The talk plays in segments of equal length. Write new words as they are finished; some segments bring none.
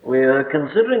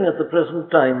considering at the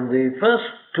present time the first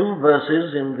two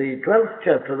verses in the 12th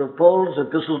chapter of Paul's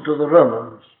epistle to the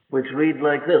Romans, which read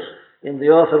like this in the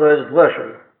Authorized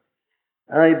Version.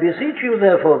 I beseech you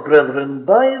therefore, brethren,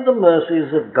 by the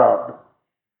mercies of God,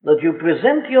 that you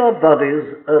present your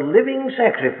bodies a living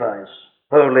sacrifice,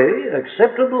 holy,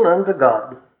 acceptable unto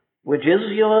God, which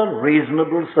is your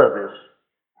reasonable service.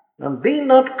 And be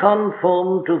not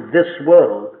conformed to this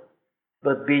world,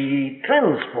 but be ye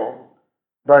transformed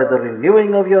by the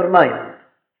renewing of your mind,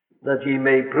 that ye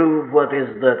may prove what is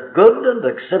that good and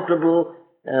acceptable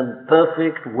and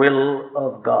perfect will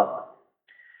of God.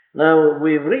 Now,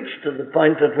 we've reached the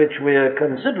point at which we are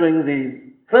considering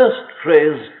the first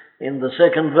phrase in the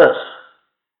second verse.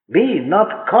 Be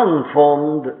not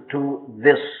conformed to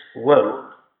this world.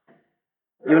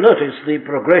 You notice the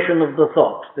progression of the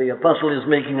thought. The apostle is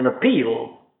making an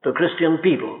appeal to Christian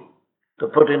people to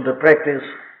put into practice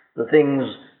the things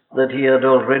that he had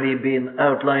already been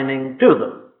outlining to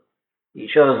them. He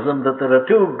shows them that there are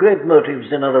two great motives,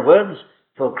 in other words,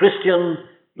 for Christian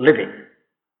living.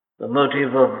 The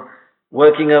motive of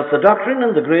working out the doctrine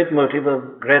and the great motive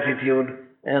of gratitude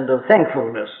and of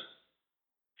thankfulness.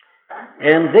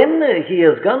 And then he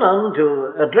has gone on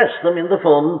to address them in the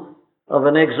form of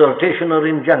an exhortation or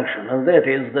injunction, and that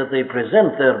is that they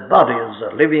present their bodies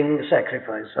a living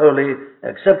sacrifice, holy,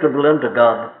 acceptable unto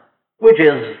God, which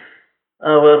is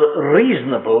our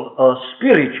reasonable or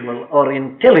spiritual or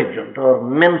intelligent or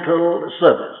mental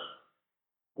service.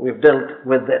 We've dealt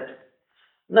with that.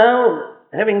 Now,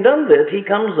 having done that, he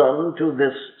comes on to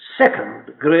this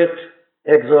second great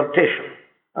exhortation.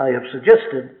 I have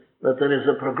suggested that there is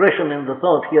a progression in the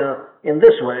thought here in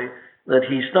this way, that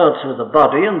he starts with the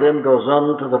body and then goes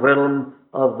on to the realm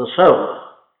of the soul.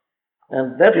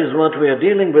 And that is what we are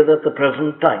dealing with at the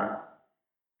present time.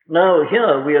 Now,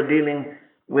 here we are dealing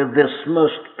with this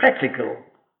most practical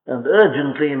and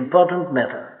urgently important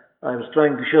matter. I was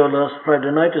trying to show last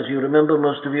Friday night, as you remember,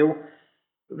 most of you,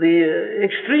 the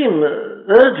extreme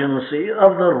urgency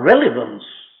of the relevance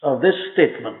of this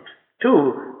statement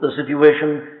to the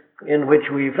situation in which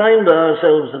we find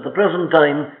ourselves at the present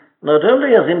time, not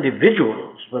only as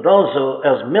individuals, but also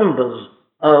as members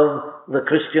of the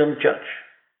Christian church.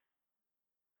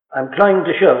 I'm trying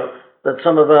to show that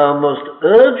some of our most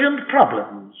urgent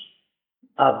problems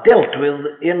are dealt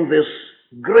with in this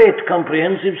great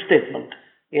comprehensive statement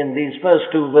in these first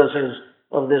two verses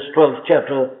of this 12th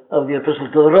chapter of the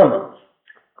Epistle to the Romans.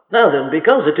 Now then,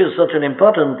 because it is such an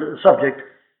important subject,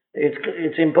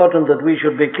 it's important that we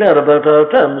should be clear about our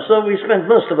terms. So we spent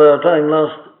most of our time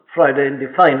last Friday in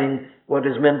defining what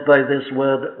is meant by this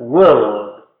word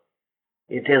world.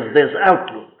 It is this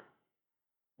outlook.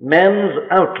 Man's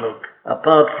outlook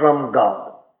apart from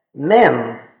God.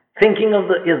 Man thinking of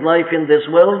his life in this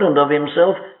world and of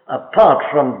himself apart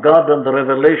from God and the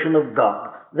revelation of God.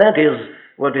 That is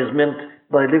what is meant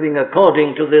by living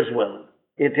according to this world.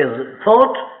 It is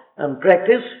thought and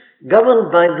practice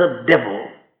governed by the devil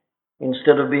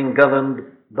instead of being governed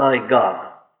by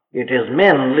God. It is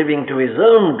man living to his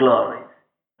own glory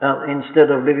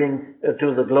instead of living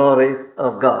to the glory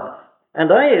of God.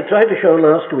 And I tried to show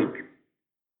last week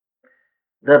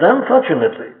that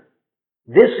unfortunately,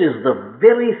 this is the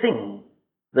very thing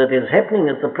that is happening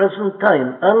at the present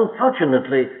time,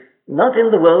 unfortunately, not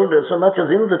in the world so much as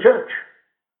in the church.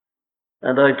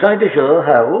 And I tried to show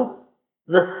how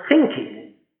the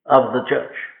thinking of the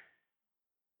church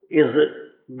is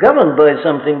governed by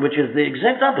something which is the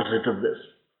exact opposite of this.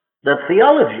 That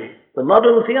theology, the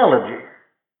modern theology,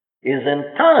 is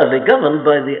entirely governed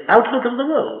by the outlook of the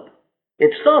world.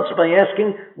 It starts by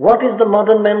asking, what is the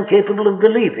modern man capable of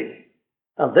believing?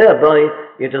 And thereby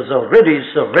it has already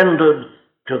surrendered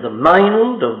to the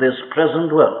mind of this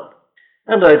present world.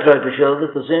 And I try to show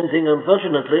that the same thing,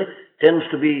 unfortunately, tends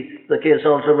to be the case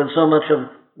also with so much of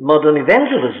modern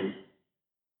evangelism.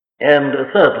 And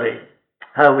thirdly,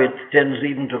 how it tends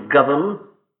even to govern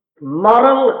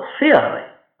moral theory.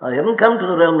 I haven't come to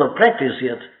the realm of practice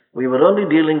yet. We were only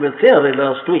dealing with theory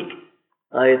last week.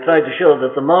 I tried to show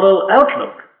that the moral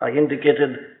outlook, I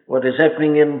indicated what is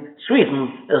happening in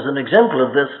Sweden as an example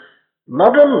of this.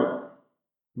 Modern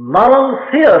moral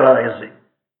theorizing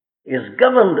is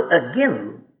governed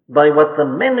again by what the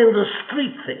man in the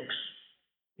street thinks.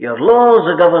 Your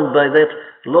laws are governed by that.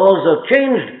 Laws are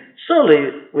changed solely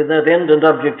with that end and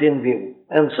object in view.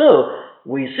 And so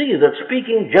we see that,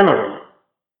 speaking generally,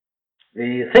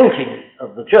 the thinking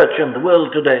of the church and the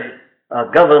world today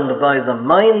are governed by the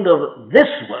mind of this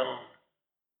world,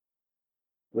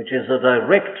 which is a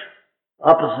direct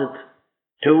opposite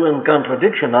to and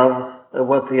contradiction of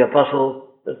what the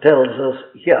apostle tells us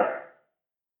here.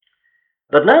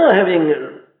 But now, having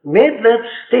made that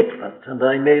statement, and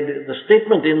I made the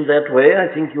statement in that way,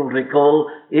 I think you'll recall,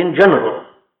 in general.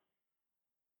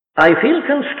 I feel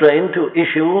constrained to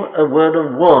issue a word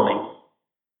of warning.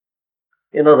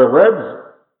 In other words,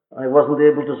 I wasn't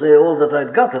able to say all that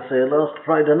I'd got to say last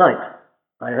Friday night.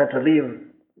 I had to leave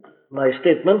my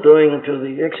statement, owing to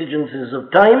the exigencies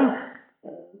of time,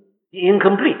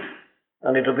 incomplete.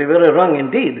 And it would be very wrong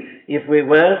indeed if we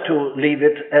were to leave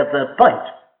it at that point.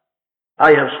 I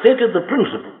have stated the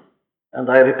principle, and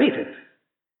I repeat it.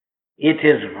 It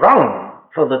is wrong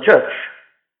for the church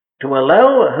to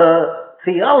allow her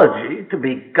theology to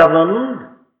be governed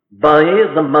by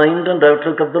the mind and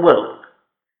outlook of the world.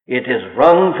 It is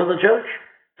wrong for the church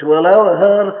to allow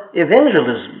her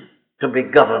evangelism to be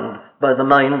governed by the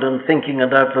mind and thinking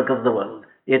and outlook of the world.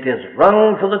 It is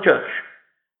wrong for the church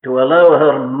to allow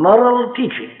her moral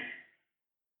teaching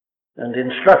and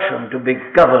instruction to be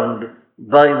governed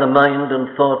by the mind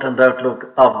and thought and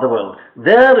outlook of the world.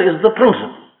 There is the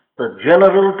principle, the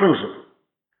general principle.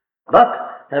 But,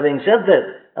 having said that,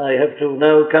 I have to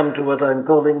now come to what I'm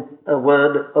calling a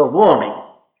word of warning.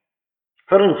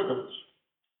 For instance,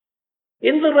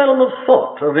 in the realm of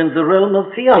thought or in the realm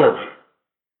of theology,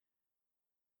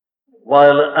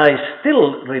 while I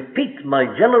still repeat my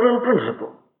general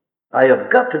principle, I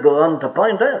have got to go on to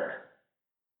point out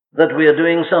that we are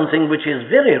doing something which is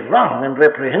very wrong and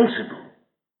reprehensible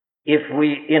if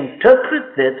we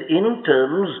interpret that in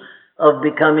terms of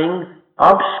becoming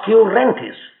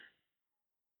obscurantists.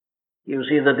 You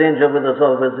see, the danger with us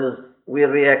always is we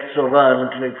react so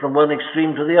violently from one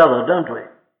extreme to the other, don't we?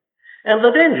 And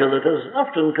the danger that has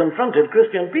often confronted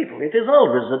Christian people, it is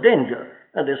always a danger,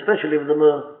 and especially with the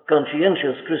more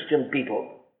conscientious Christian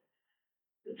people,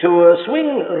 to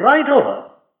swing right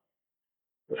over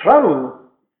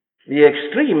from the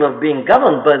extreme of being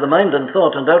governed by the mind and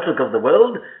thought and outlook of the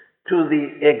world to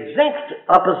the exact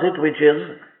opposite, which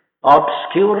is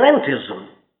obscurantism.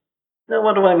 Now,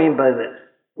 what do I mean by that?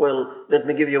 Well, let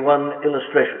me give you one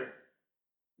illustration.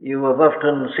 You have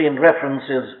often seen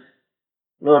references,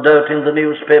 no doubt in the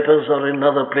newspapers or in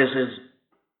other places,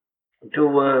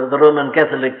 to the Roman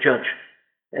Catholic Church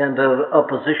and her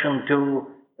opposition to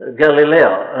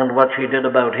Galileo and what she did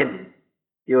about him.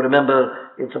 You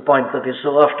remember, it's a point that is so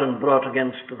often brought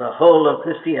against the whole of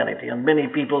Christianity, and many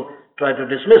people try to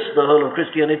dismiss the whole of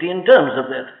Christianity in terms of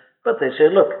that. But they say,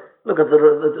 look at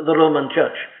the Roman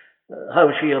Church, how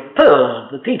she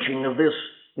opposed the teaching of this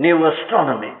new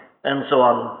astronomy, and so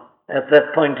on, at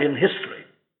that point in history.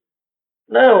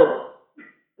 Now,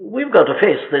 we've got to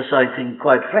face this, I think,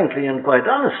 quite frankly and quite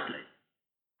honestly.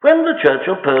 When the church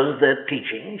opposed that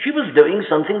teaching, she was doing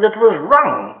something that was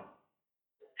wrong.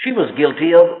 She was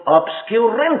guilty of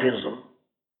obscurantism.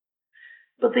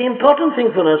 But the important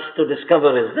thing for us to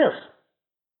discover is this: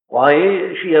 why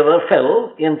she ever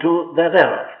fell into that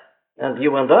error. And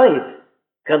you and I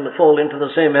can fall into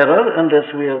the same error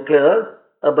unless we are clear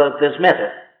about this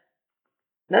matter.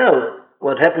 Now,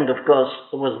 what happened, of course,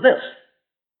 was this: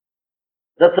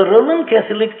 that the Roman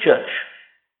Catholic Church,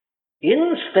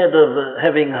 instead of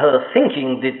having her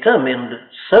thinking determined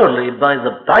solely by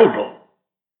the Bible,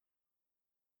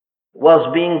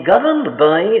 was being governed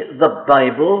by the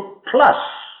Bible plus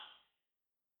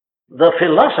the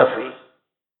philosophy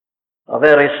of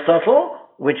Aristotle,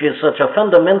 which is such a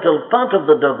fundamental part of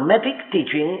the dogmatic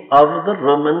teaching of the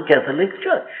Roman Catholic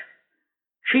Church.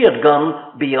 She had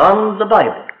gone beyond the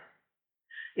Bible.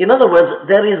 In other words,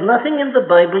 there is nothing in the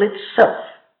Bible itself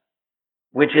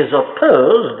which is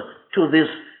opposed to this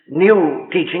new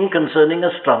teaching concerning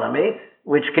astronomy,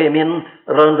 which came in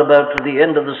around about the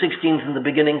end of the 16th and the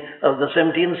beginning of the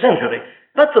 17th century.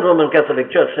 But the Roman Catholic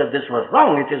Church said this was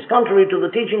wrong. It is contrary to the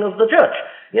teaching of the Church.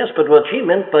 Yes, but what she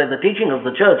meant by the teaching of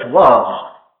the Church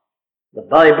was the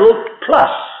Bible plus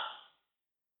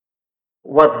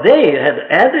what they had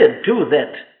added to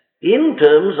that in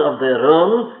terms of their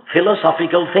own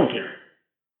philosophical thinking.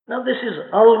 Now, this is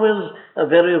always a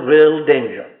very real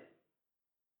danger.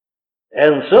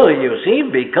 And so, you see,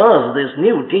 because this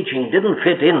new teaching didn't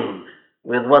fit in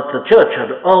with what the church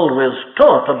had always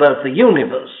taught about the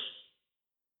universe,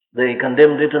 they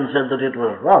condemned it and said that it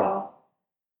was wrong.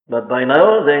 But by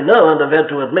now, they know and have had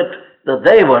to admit that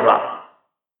they were wrong.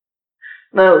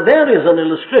 Now, there is an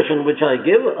illustration which I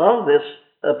give of this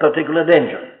particular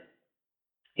danger.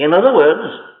 In other words,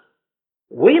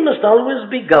 we must always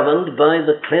be governed by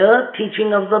the clear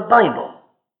teaching of the Bible.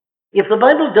 If the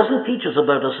Bible doesn't teach us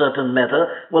about a certain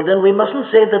matter, well, then we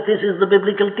mustn't say that this is the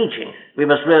biblical teaching. We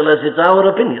must realize it's our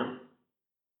opinion.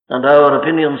 And our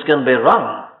opinions can be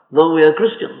wrong, though we are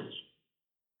Christians.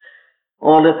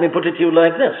 Or let me put it to you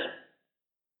like this.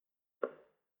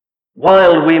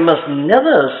 while we must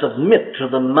never submit to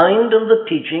the mind and the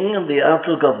teaching and the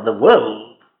outlook of the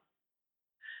world,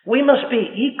 we must be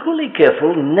equally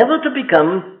careful never to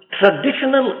become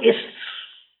traditionalists.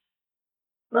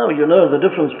 Now, you know the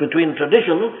difference between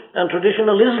tradition and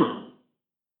traditionalism.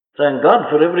 Thank God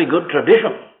for every good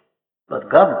tradition, but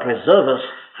God preserve us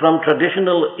from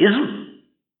traditionalism.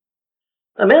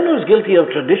 A man who is guilty of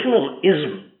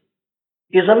traditionalism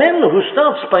is a man who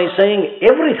starts by saying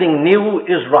everything new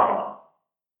is wrong.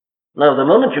 Now, the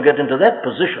moment you get into that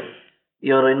position,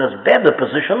 you're in as bad a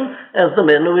position as the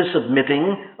man who is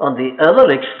submitting on the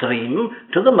other extreme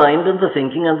to the mind and the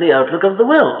thinking and the outlook of the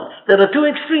world. There are two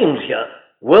extremes here: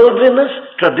 worldliness,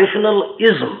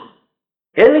 traditionalism.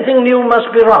 Anything new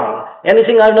must be wrong.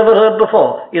 Anything I've never heard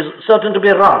before is certain to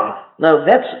be wrong. Now,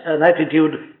 that's an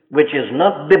attitude which is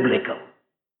not biblical.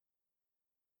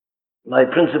 My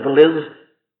principle is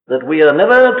that we are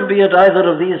never to be at either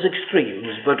of these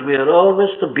extremes, but we are always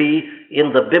to be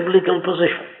in the biblical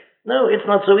position. No, it's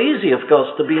not so easy, of course,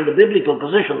 to be in the biblical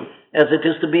position as it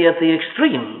is to be at the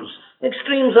extremes.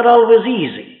 Extremes are always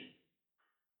easy.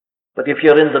 But if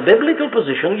you're in the biblical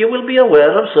position, you will be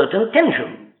aware of certain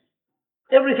tension.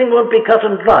 Everything won't be cut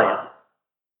and dry.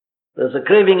 There's a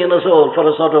craving in us all for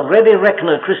a sort of Reddy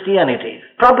Reckner Christianity.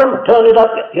 Problem, turn it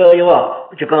up, here you are.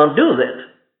 But you can't do that.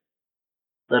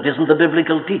 That isn't the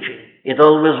biblical teaching. It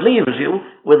always leaves you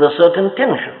with a certain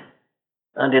tension,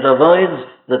 and it avoids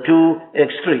the two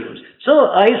extremes. So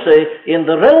I say, in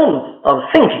the realm of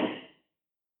thinking,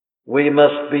 we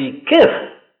must be careful,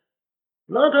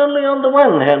 not only on the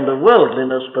one hand of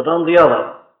worldliness, but on the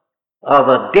other, of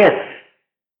a death,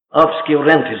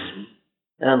 obscurantism,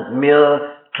 and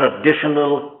mere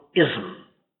traditionalism.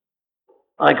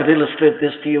 I could illustrate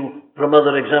this to you from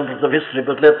other examples of history,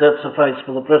 but let that suffice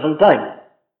for the present time.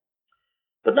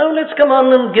 But now let's come on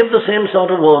and give the same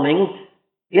sort of warning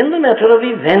in the matter of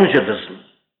evangelism.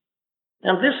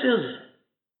 And this is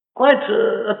quite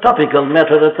a topical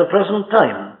matter at the present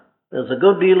time. There's a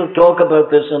good deal of talk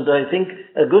about this, and I think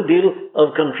a good deal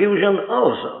of confusion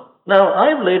also. Now,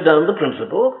 I've laid down the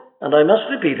principle, and I must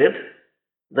repeat it,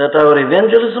 that our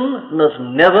evangelism must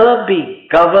never be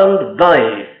governed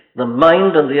by the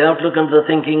mind and the outlook and the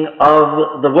thinking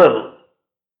of the world.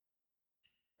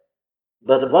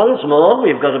 But once more,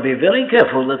 we've got to be very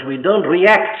careful that we don't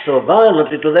react so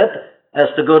violently to that as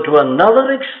to go to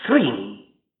another extreme,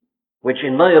 which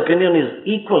in my opinion is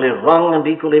equally wrong and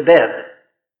equally bad.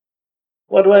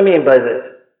 What do I mean by that?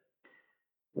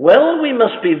 Well, we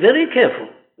must be very careful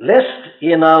lest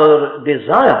in our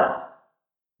desire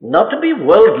not to be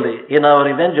worldly in our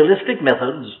evangelistic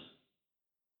methods,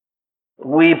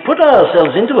 we put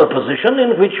ourselves into a position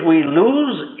in which we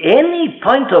lose any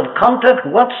point of contact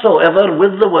whatsoever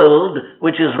with the world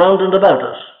which is round and about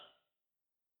us.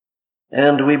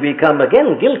 And we become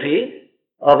again guilty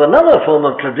of another form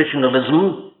of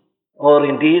traditionalism, or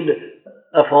indeed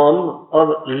a form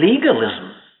of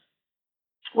legalism.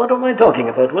 What am I talking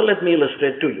about? Well, let me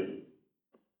illustrate to you.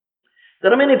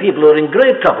 There are many people who are in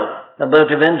great trouble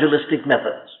about evangelistic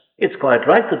methods. It's quite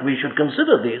right that we should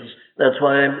consider these. That's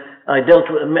why I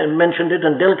mentioned it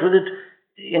and dealt with it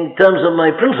in terms of my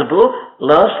principle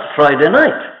last Friday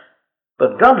night.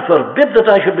 But God forbid that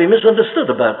I should be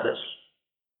misunderstood about this.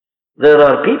 There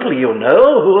are people, you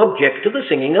know, who object to the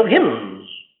singing of hymns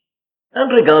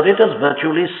and regard it as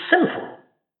virtually sinful.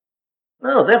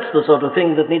 Now, that's the sort of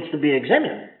thing that needs to be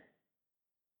examined.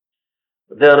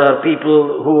 There are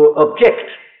people who object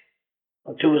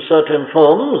to certain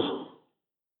forms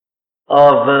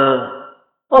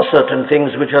or certain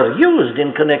things which are used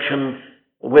in connection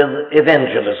with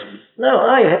evangelism. Now,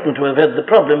 I happen to have had the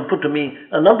problem put to me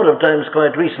a number of times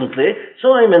quite recently,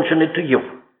 so I mention it to you.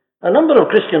 A number of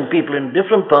Christian people in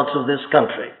different parts of this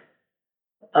country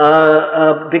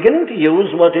are beginning to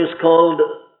use what is called,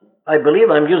 I believe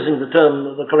I'm using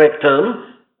the correct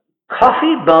term,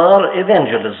 coffee bar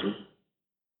evangelism.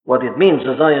 What it means,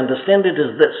 as I understand it,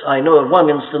 is this. I know of one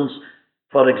instance,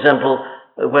 for example,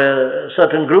 where a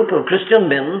certain group of Christian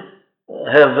men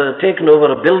have taken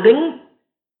over a building,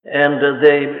 and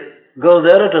they go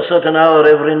there at a certain hour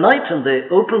every night, and they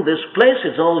open this place.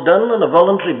 It's all done on a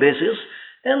voluntary basis,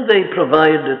 and they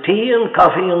provide tea and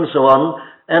coffee and so on,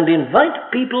 and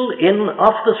invite people in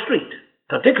off the street,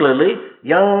 particularly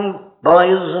young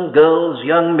boys and girls,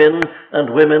 young men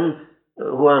and women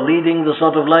who are leading the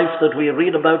sort of life that we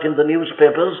read about in the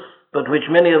newspapers, but which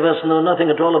many of us know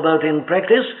nothing at all about in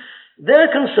practice.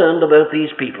 They're concerned about these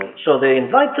people, so they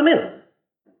invite them in,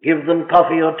 give them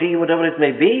coffee or tea, whatever it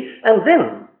may be, and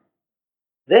then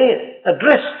they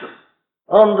address them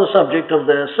on the subject of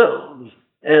their souls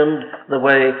and the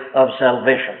way of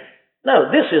salvation.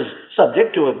 Now, this is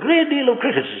subject to a great deal of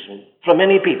criticism from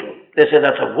many people. They say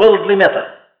that's a worldly method.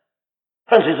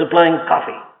 Fancy supplying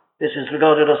coffee. This is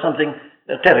regarded as something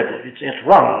terrible. It's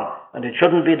wrong, and it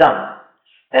shouldn't be done.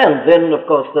 And then, of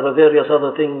course, there are various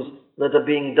other things that are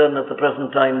being done at the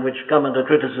present time which come under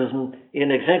criticism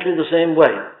in exactly the same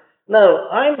way. Now,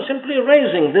 I'm simply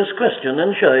raising this question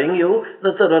and showing you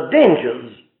that there are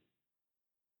dangers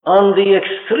on the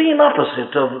extreme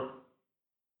opposite of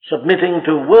submitting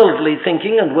to worldly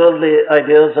thinking and worldly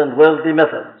ideas and worldly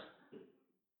methods.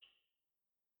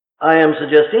 I am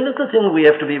suggesting that the thing we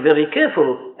have to be very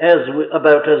careful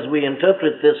about as we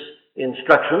interpret this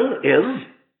instruction is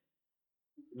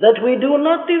that we do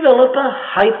not develop a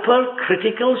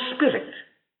hypercritical spirit,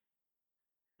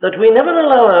 that we never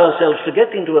allow ourselves to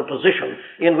get into a position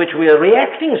in which we are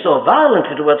reacting so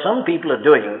violently to what some people are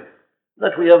doing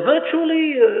that we are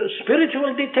virtually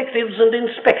spiritual detectives and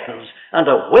inspectors and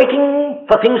are waiting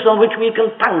for things on which we can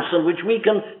pounce and which we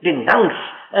can denounce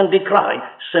and decry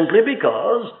simply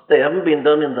because they haven't been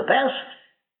done in the past,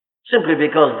 simply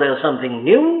because they're something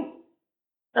new,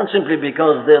 and simply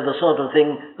because they're the sort of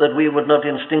thing that we would not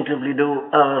instinctively do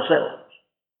ourselves.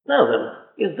 Now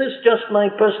then, is this just my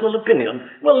personal opinion?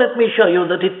 Well, let me show you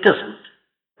that it isn't,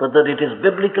 but that it is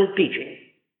biblical teaching.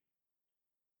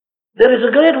 There is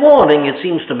a great warning, it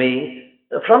seems to me,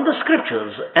 from the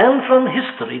Scriptures and from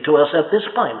history to us at this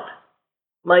point.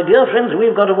 My dear friends,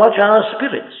 we've got to watch our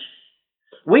spirits.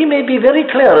 We may be very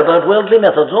clear about worldly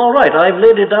methods. All right, I've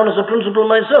laid it down as a principle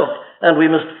myself, and we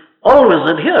must always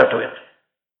adhere to it.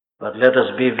 But let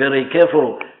us be very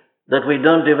careful that we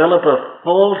don't develop a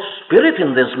false spirit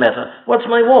in this matter. What's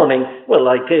my warning? Well,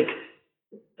 I take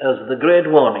as the great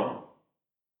warning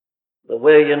the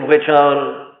way in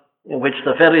which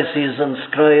the Pharisees and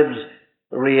scribes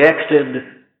reacted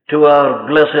to our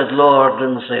blessed Lord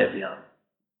and Savior.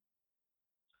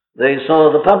 They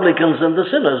saw the publicans and the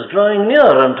sinners drawing near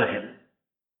unto him,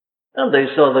 and they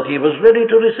saw that he was ready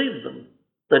to receive them,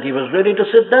 that he was ready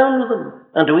to sit down with them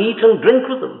and to eat and drink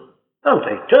with them. And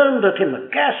they turned at him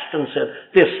aghast and said,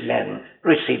 "This man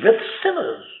receiveth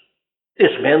sinners.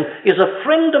 This man is a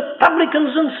friend of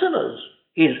publicans and sinners.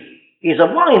 He's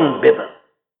a wine bibber."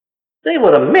 They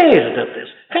were amazed at this.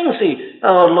 Fancy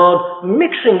our Lord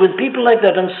mixing with people like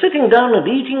that and sitting down and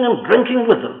eating and drinking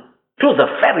with them. To the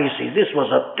Pharisees, this was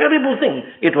a terrible thing.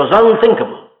 It was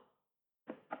unthinkable.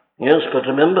 Yes, but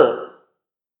remember,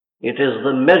 it is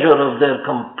the measure of their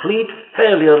complete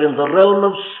failure in the realm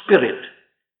of spirit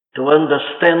to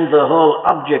understand the whole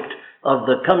object of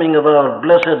the coming of our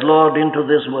blessed Lord into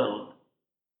this world.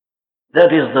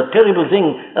 That is the terrible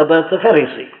thing about the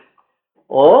Pharisee.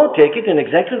 Or, take it in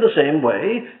exactly the same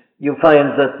way, you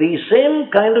find that these same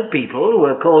kind of people, who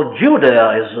are called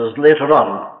Judaizers later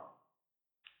on,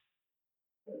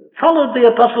 followed the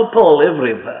Apostle Paul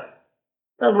everywhere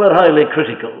and were highly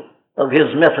critical of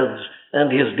his methods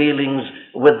and his dealings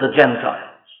with the Gentiles.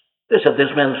 They said,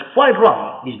 "This man's quite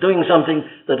wrong. He's doing something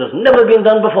that has never been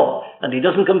done before, and he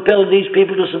doesn't compel these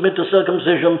people to submit to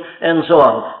circumcision," and so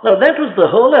on. Now, that was the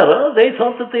whole error. They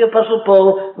thought that the Apostle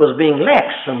Paul was being lax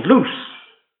and loose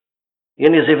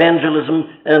in his evangelism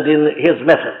and in his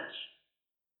methods.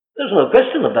 There's no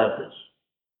question about this.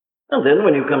 And then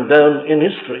when you come down in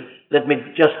history, let me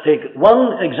just take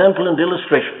one example and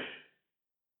illustration.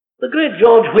 The great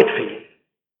George Whitefield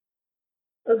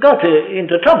got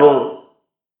into trouble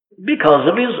because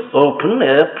of his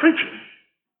open-air preaching.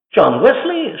 John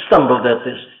Wesley stumbled at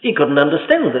this. He couldn't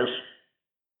understand this.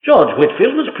 George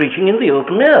Whitefield was preaching in the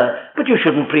open air, but you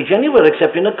shouldn't preach anywhere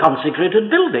except in a consecrated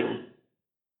building.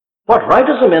 What right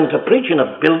has a man to preach in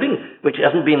a building which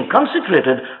hasn't been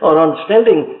consecrated, or on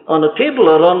standing on a table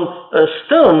or on a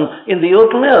stone in the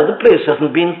open air? The place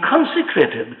hasn't been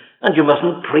consecrated, and you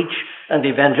mustn't preach and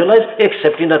evangelize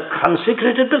except in a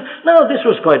consecrated building. Now, this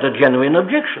was quite a genuine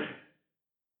objection.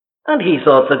 And he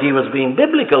thought that he was being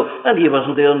biblical, and he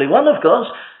wasn't the only one, of course.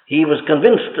 He was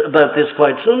convinced about this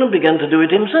quite soon and began to do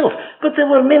it himself. But there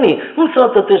were many who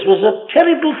thought that this was a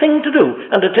terrible thing to do,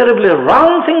 and a terribly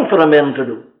wrong thing for a man to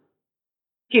do.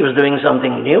 He was doing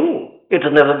something new. It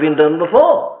had never been done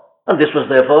before. And this was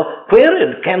therefore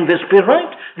queried. Can this be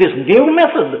right? This new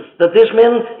method that this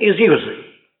man is using.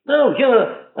 Now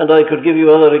here, and I could give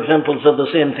you other examples of the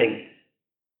same thing.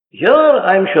 Here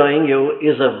I'm showing you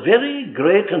is a very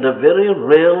great and a very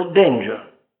real danger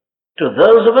to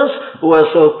those of us who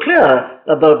are so clear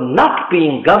about not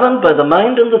being governed by the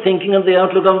mind and the thinking and the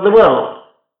outlook of the world.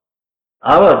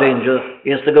 Our danger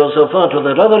is to go so far to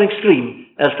that other extreme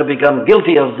as to become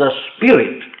guilty of the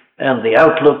spirit and the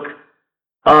outlook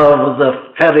of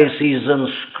the Pharisees and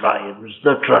scribes,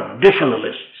 the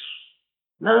traditionalists,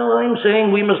 Now I'm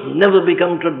saying we must never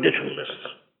become traditionalists.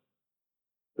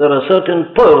 There are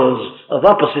certain poles of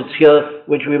opposites here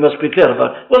which we must be clear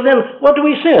about. Well then, what do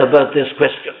we say about this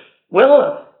question?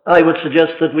 Well, I would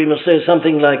suggest that we must say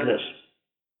something like this.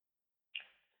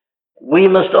 We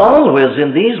must always,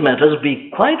 in these matters,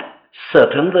 be quite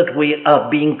certain that we are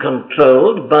being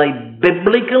controlled by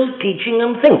biblical teaching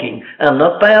and thinking, and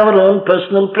not by our own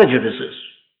personal prejudices.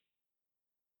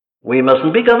 We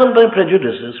mustn't be governed by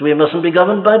prejudices. We mustn't be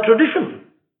governed by tradition.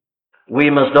 We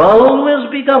must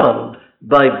always be governed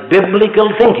by biblical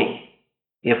thinking.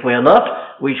 If we are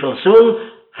not, we shall soon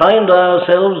find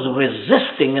ourselves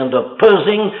resisting and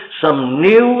opposing some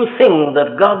new thing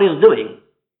that God is doing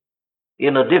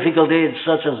in a difficult age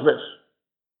such as this.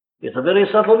 It's a very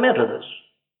subtle matter, this.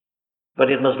 But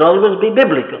it must always be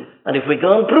biblical. And if we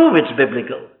can't prove it's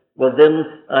biblical, well then,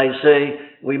 I say,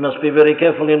 we must be very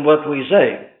careful in what we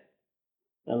say.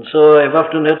 And so I've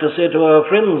often had to say to our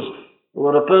friends who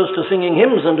are opposed to singing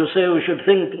hymns and who say we should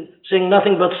sing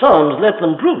nothing but psalms, let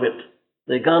them prove it.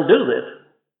 They can't do that.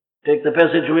 Take the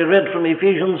passage we read from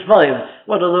Ephesians 5.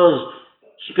 What are those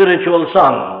spiritual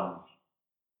songs?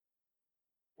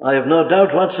 I have no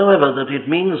doubt whatsoever that it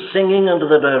means singing under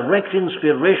the direct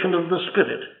inspiration of the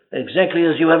Spirit, exactly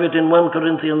as you have it in 1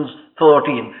 Corinthians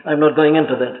 14. I'm not going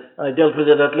into that. I dealt with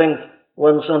it at length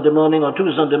one Sunday morning or two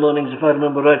Sunday mornings, if I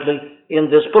remember rightly, in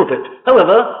this pulpit.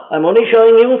 However, I'm only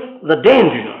showing you the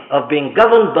danger of being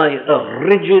governed by a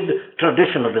rigid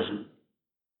traditionalism.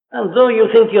 And though you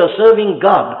think you're serving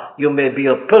God, you may be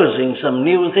opposing some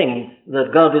new thing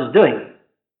that God is doing.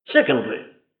 Secondly,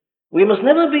 we must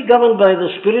never be governed by the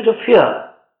spirit of fear.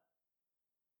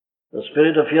 The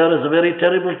spirit of fear is a very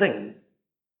terrible thing.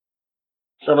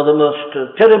 Some of the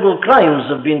most terrible crimes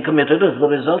have been committed as the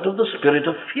result of the spirit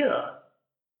of fear.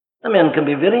 A man can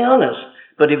be very honest,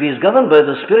 but if he's governed by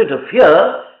the spirit of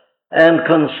fear and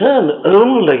concerned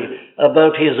only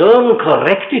about his own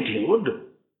correctitude,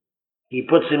 he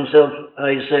puts himself,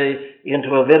 I say,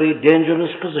 into a very dangerous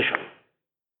position.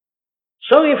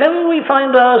 So if ever we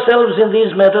find ourselves in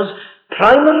these matters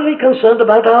primarily concerned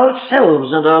about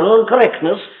ourselves and our own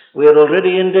correctness, we are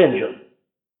already in danger.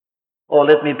 Or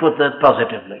let me put that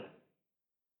positively.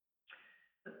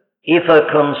 If a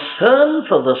concern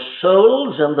for the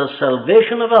souls and the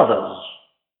salvation of others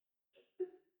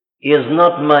is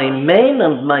not my main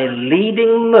and my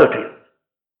leading motive,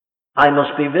 I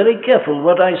must be very careful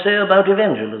what I say about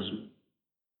evangelism.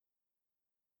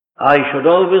 I should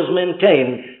always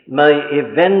maintain my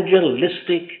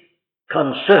evangelistic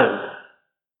concern.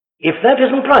 If that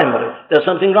isn't primary, there's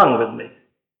something wrong with me.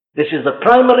 This is the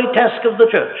primary task of the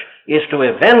church, is to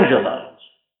evangelize,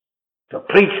 to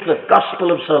preach the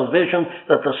gospel of salvation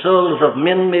that the souls of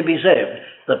men may be saved.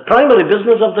 The primary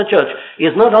business of the church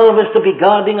is not always to be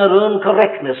guarding our own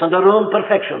correctness and our own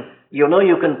perfection. You know,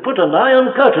 you can put an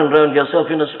iron curtain around yourself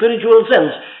in a spiritual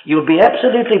sense. You'll be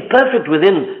absolutely perfect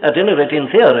within, at any rate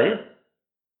in theory,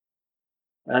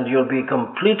 and you'll be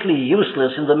completely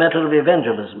useless in the matter of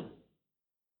evangelism.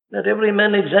 Let every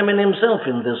man examine himself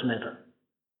in this matter.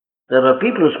 There are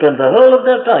people who spend the whole of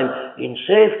their time in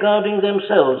safeguarding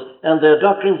themselves and their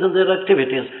doctrines and their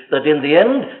activities, that in the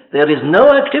end there is no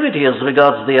activity as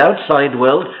regards the outside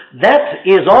world. That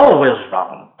is always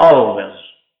wrong, always.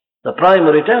 The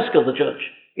primary task of the church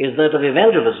is that of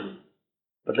evangelism.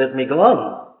 But let me go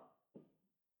on.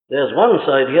 There's one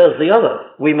side, here's the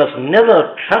other. We must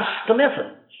never trust the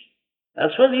methods.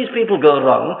 That's where these people go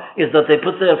wrong, is that they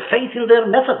put their faith in their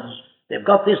methods. They've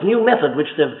got this new method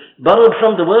which they've borrowed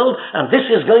from the world, and this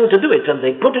is going to do it, and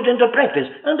they put it into practice.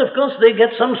 And of course they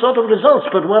get some sort of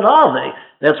results, but what are they?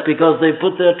 That's because they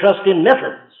put their trust in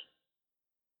methods.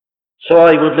 So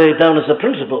I would lay down as a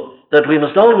principle that we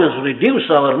must always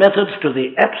reduce our methods to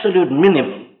the absolute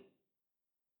minimum,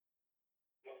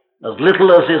 as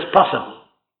little as is possible.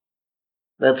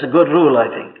 That's a good rule, I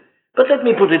think. But let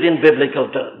me put it in biblical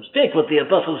terms. Take what the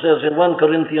apostle says in 1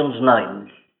 Corinthians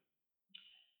 9.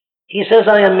 He says,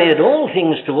 I am made all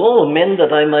things to all men,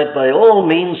 that I might by all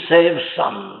means save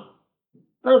some.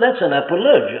 Now that's an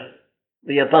apologia.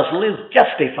 The apostle is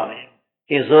justifying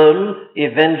his own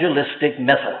evangelistic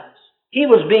methods. He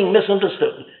was being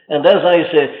misunderstood, and as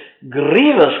I say,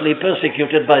 grievously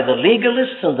persecuted by the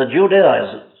legalists and the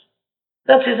Judaizers.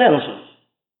 That's his answer.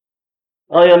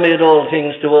 I am made all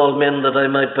things to all men, that I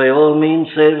might by all means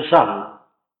save some.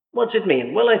 What's it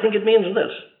mean? Well, I think it means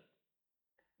this.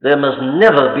 There must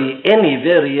never be any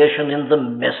variation in the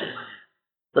message.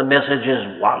 The message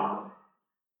is one.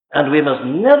 And we must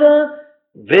never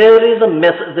vary the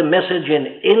message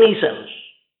in any sense.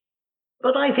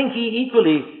 But I think he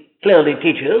equally clearly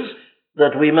teaches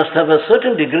that we must have a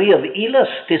certain degree of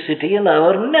elasticity in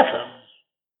our methods.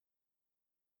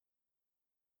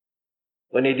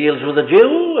 When he deals with a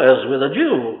Jew, as with a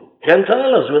Jew,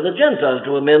 Gentile as with a Gentile,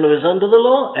 to a man who is under the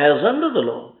law, as under the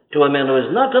law, to a man who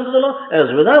is not under the law,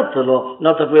 as without the law.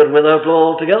 Not that we're without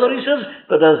law altogether, he says,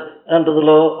 but as under the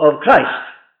law of Christ.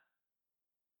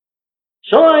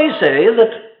 So I say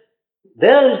that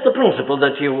there is the principle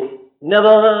that you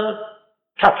never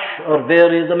touch or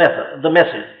vary the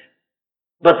message,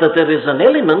 but that there is an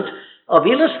element of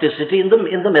elasticity in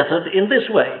the method in this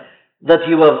way, that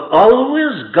you have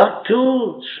always got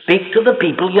to speak to the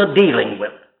people you're dealing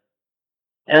with.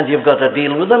 And you've got to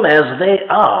deal with them as they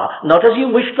are, not as you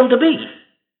wish them to be.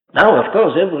 Now, of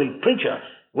course, every preacher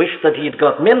wished that he'd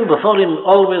got men before him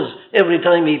always, every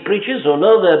time he preaches, who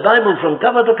know their Bible from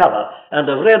cover to cover, and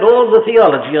have read all the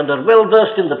theology and are well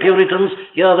versed in the Puritans.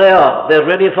 Here they are, they're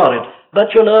ready for it.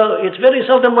 But you know, it's very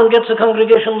seldom one gets a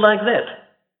congregation like that.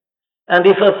 And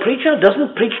if a preacher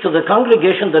doesn't preach to the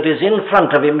congregation that is in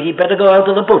front of him, he better go out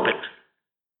of the pulpit.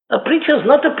 A preacher is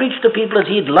not to preach to people as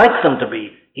he'd like them to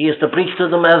be. He is to preach to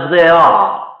them as they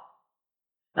are.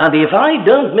 And if I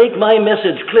don't make my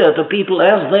message clear to people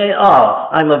as they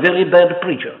are, I'm a very bad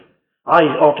preacher. I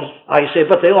say,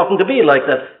 but they oughtn't to be like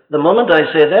that. The moment I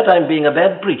say that, I'm being a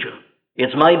bad preacher.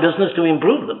 It's my business to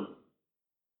improve them.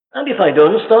 And if I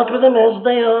don't start with them as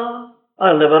they are,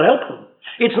 I'll never help them.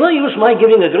 It's no use my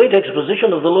giving a great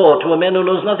exposition of the law to a man who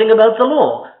knows nothing about the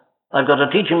law. I've got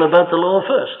to teach him about the law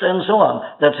first, and so on.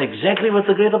 That's exactly what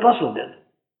the great apostle did.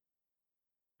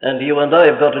 And you and I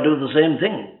have got to do the same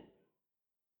thing.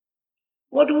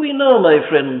 What do we know, my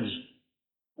friends,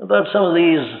 about some of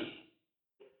these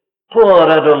poor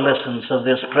adolescents of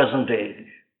this present age,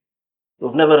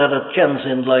 who've never had a chance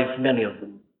in life, many of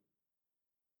them,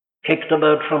 kicked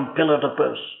about from pillar to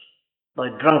post by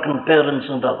drunken parents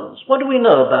and others? What do we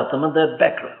know about them and their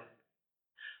background?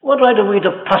 What right have we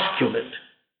to postulate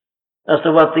as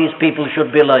to what these people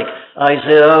should be like? I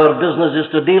say our business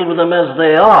is to deal with them as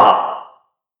they are,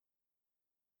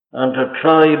 and to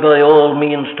try by all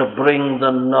means to bring the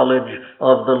knowledge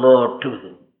of the Lord to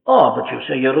them. Oh, but you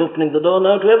say you're opening the door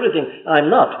now to everything. I'm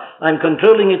not. I'm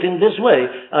controlling it in this way.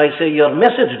 I say your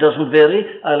message doesn't vary.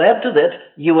 I'll add to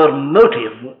that, your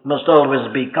motive must always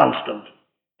be constant.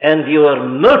 And your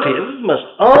motive must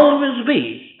always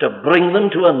be to bring them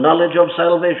to a knowledge of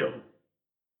salvation.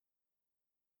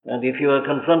 And if you are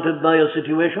confronted by a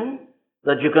situation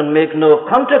that you can make no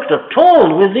contact at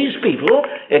all with these people,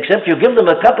 except you give them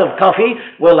a cup of coffee,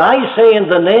 well, I say in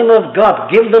the name of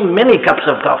God, give them many cups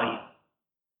of coffee.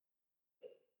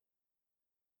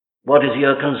 What is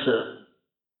your concern?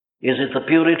 Is it the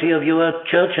purity of your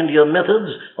church and your methods,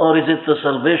 or is it the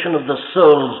salvation of the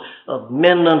souls of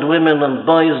men and women and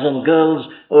boys and girls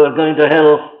who are going to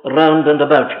hell round and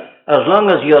about you? As long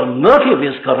as your motive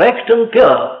is correct and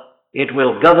pure, it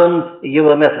will govern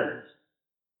your methods.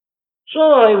 So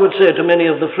I would say to many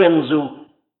of the friends who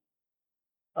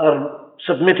are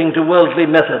submitting to worldly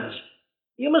methods,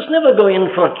 you must never go in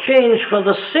for change for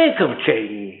the sake of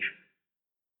change.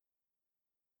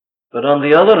 But on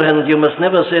the other hand, you must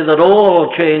never say that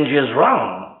all change is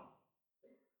wrong,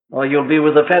 or you'll be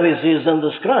with the Pharisees and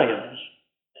the scribes.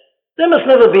 There must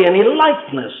never be any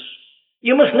lightness.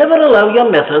 You must never allow your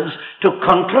methods to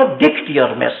contradict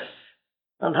your message.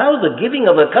 And how the giving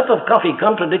of a cup of coffee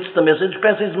contradicts the message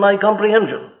passes my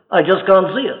comprehension. I just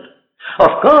can't see it.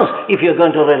 Of course, if you're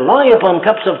going to rely upon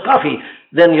cups of coffee,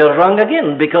 then you're wrong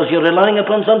again, because you're relying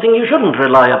upon something you shouldn't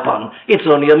rely upon. It's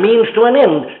only a means to an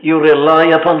end. You rely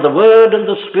upon the Word and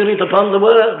the Spirit upon the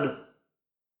Word.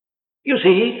 You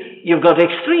see, you've got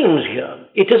extremes here.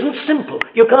 It isn't simple.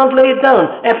 You can't lay it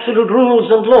down, absolute rules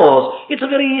and laws. It's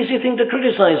a very easy thing to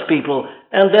criticize people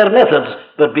and their methods,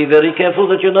 but be very careful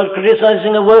that you're not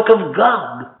criticizing a work of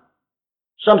God,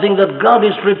 something that God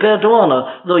is prepared to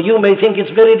honor, though you may think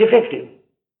it's very defective.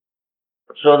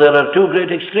 So there are two great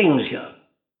extremes here.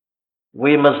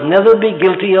 We must never be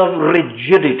guilty of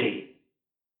rigidity.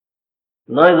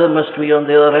 Neither must we, on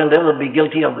the other hand, ever be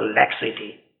guilty of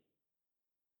laxity.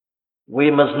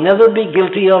 We must never be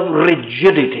guilty of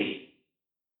rigidity.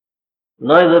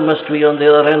 Neither must we, on the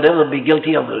other hand, ever be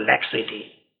guilty of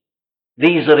laxity.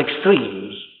 These are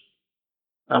extremes,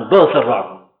 and both are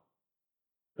wrong.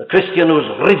 The Christian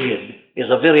who's rigid is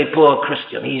a very poor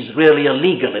Christian. He's really a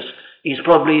legalist. He's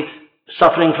probably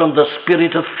suffering from the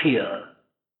spirit of fear.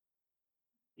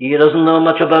 He doesn't know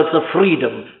much about the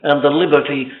freedom and the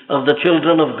liberty of the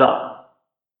children of God.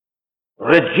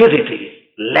 Rigidity,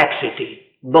 laxity,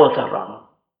 both are wrong.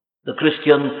 The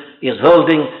Christian is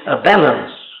holding a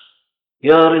balance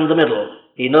here in the middle,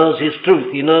 He knows his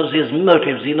truth. He knows his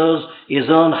motives. He knows his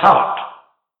own heart.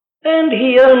 And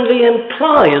he only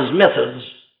employs methods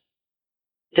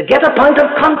to get a point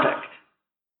of contact,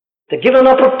 to give an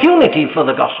opportunity for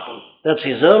the gospel. That's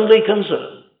his only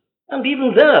concern. And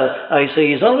even there, I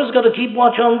say, he's always got to keep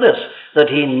watch on this, that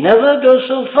he never goes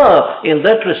so far in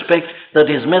that respect that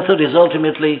his method is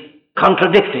ultimately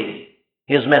contradicting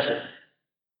his message.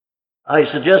 I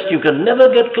suggest you can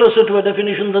never get closer to a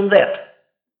definition than that.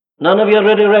 None of your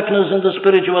ready reckoners in the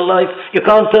spiritual life, you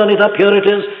can't turn it up, here it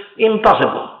is,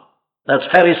 impossible. That's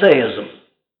Pharisaism.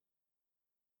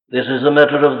 This is a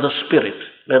matter of the spirit.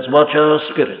 Let's watch our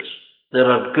spirits.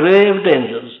 There are grave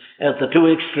dangers at the two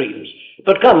extremes.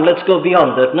 But come, let's go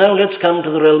beyond that. Now let's come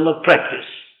to the realm of practice.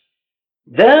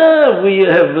 There we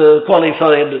have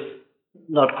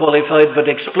not qualified, but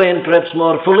explained perhaps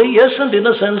more fully, yes, and in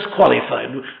a sense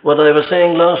qualified, what I was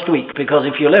saying last week, because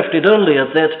if you left it only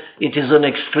at that, it is an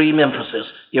extreme emphasis.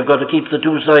 You've got to keep the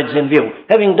two sides in view.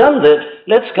 Having done that,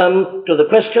 let's come to the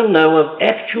question now of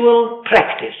actual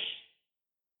practice.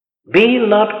 Be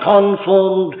not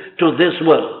conformed to this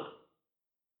world.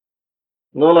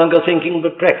 No longer thinking,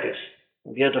 but practice.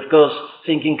 And yet, of course,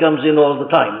 thinking comes in all the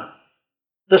time.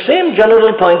 The same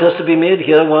general point has to be made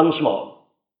here once more.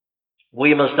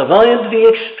 We must avoid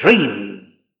the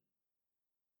extreme,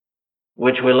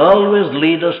 which will always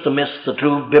lead us to miss the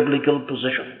true biblical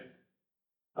position.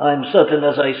 I'm certain,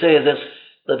 as I say this,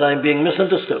 that I'm being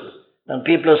misunderstood. And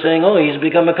people are saying, oh, he's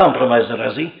become a compromiser,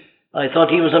 has he? I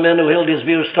thought he was a man who held his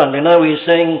views strongly. Now he's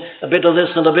saying a bit of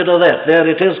this and a bit of that. There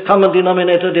it is, common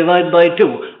denominator, divide by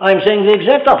two. I'm saying the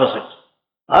exact opposite.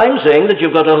 I'm saying that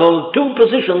you've got to hold two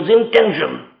positions in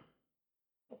tension,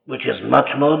 which is much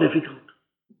more difficult.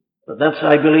 But that's,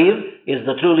 I believe, is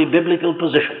the truly biblical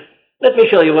position. Let me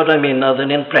show you what I mean now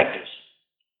then in practice.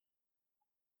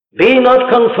 Be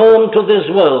not conformed to this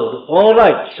world. All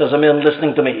right, says a man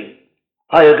listening to me.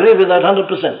 I agree with that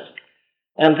 100%.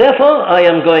 And therefore, I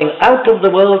am going out of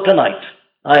the world tonight.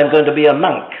 I am going to be a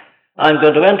monk. I'm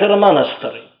going to enter a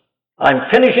monastery. I'm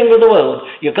finishing with the world.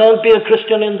 You can't be a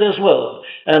Christian in this world.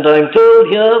 And I'm told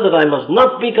here that I must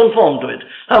not be conformed to it.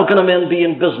 How can a man be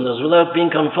in business without being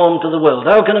conformed to the world?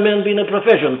 How can a man be in a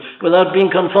profession without being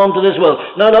conformed to this world?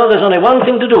 No, there's only one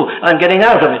thing to do. I'm getting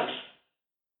out of it.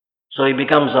 So he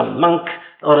becomes a monk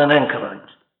or an anchorite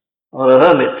or a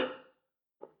hermit.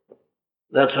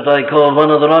 That's what I call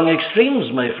one of the wrong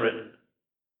extremes, my friend.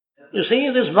 You see,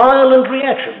 this violent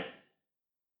reaction.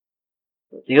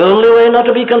 The only way not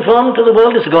to be conformed to the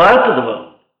world is to go out of the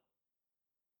world.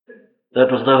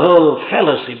 That was the whole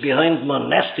fallacy behind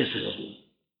monasticism.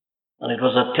 And it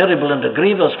was a terrible and a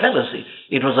grievous fallacy.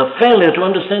 It was a failure to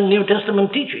understand New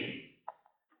Testament teaching.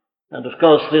 And of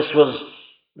course, this was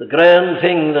the grand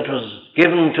thing that was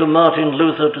given to Martin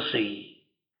Luther to see.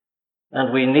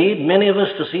 And we need, many of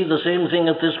us, to see the same thing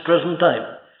at this present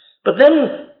time. But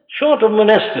then, short of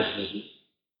monasticism,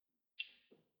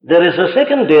 there is a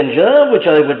second danger which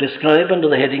I would describe under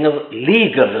the heading of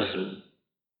legalism.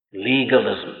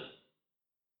 Legalism.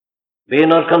 Be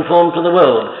not conformed to the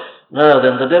world. Now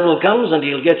then, the devil comes and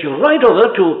he'll get you right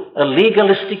over to a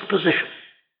legalistic position.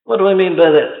 What do I mean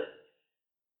by that?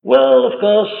 Well, of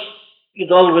course,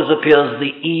 it always appears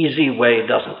the easy way,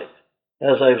 doesn't it?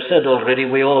 As I've said already,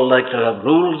 we all like to have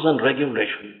rules and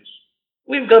regulations.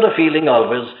 We've got a feeling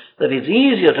always that it's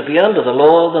easier to be under the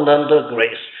law than under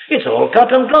grace. It's all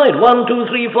cut and dried. 1, 2,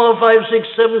 3, 4, 5, 6,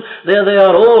 7. There they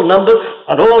are, all numbered.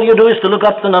 And all you do is to look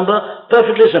up the number.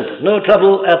 Perfectly simple. No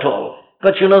trouble at all.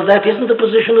 But you know, that isn't the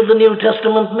position of the New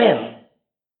Testament men.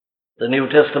 The New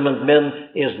Testament man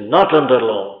is not under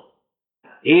law.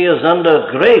 He is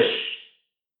under grace.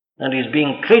 And he's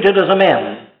being treated as a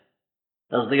man.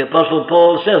 As the Apostle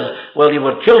Paul says, while you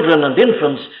were children and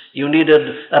infants, you needed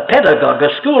a pedagogue, a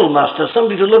schoolmaster,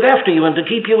 somebody to look after you and to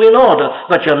keep you in order.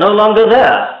 But you're no longer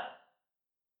there.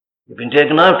 You've been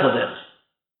taken out of that.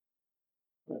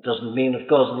 That doesn't mean, of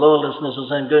course, lawlessness,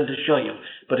 as I'm going to show you.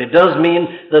 But it does mean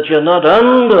that you're not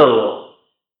under law.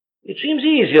 It seems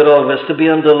easier always to be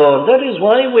under law. That is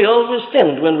why we always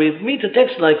tend, when we meet a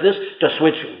text like this, to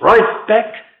switch right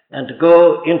back and to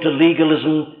go into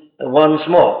legalism once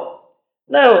more.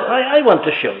 Now, I want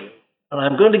to show you, and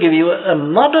I'm going to give you a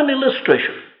modern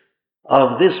illustration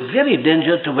of this very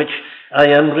danger to which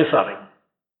I am referring.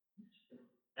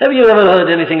 Have you ever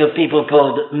heard anything of people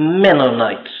called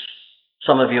Mennonites?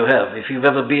 Some of you have. If you've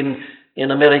ever been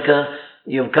in America,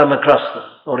 you've come across them.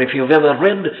 Or if you've ever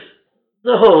read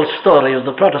the whole story of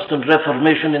the Protestant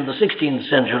Reformation in the 16th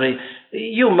century,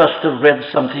 you must have read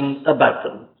something about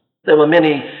them. There were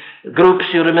many groups,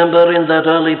 you remember, in that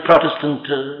early Protestant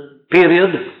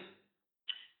period.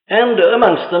 And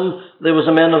amongst them, there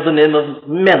was a man of the name of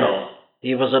Menno.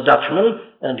 He was a Dutchman,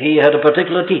 and he had a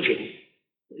particular teaching.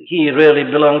 He really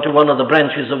belonged to one of the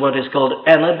branches of what is called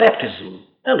Anabaptism.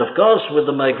 And of course, with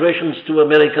the migrations to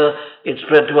America, it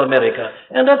spread to America.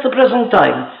 And at the present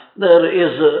time, there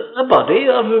is a body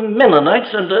of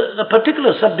Mennonites and a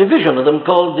particular subdivision of them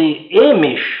called the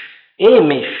Amish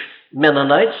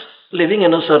Mennonites living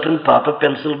in a certain part of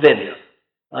Pennsylvania.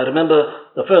 I remember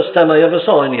the first time I ever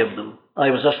saw any of them. I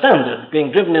was astounded,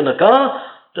 being driven in a car,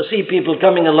 to see people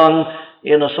coming along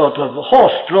in a sort of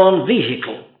horse-drawn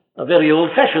vehicle, a very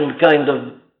old-fashioned kind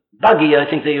of buggy, I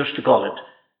think they used to call it.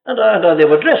 And they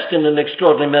were dressed in an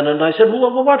extraordinary manner, and I said,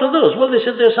 well, what are those? Well, they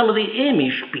said they're some of the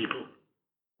Amish people.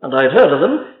 And I'd heard of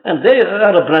them, and they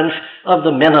are a branch of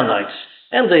the Mennonites,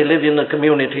 and they live in a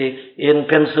community in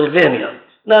Pennsylvania.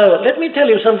 Now, let me tell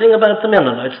you something about the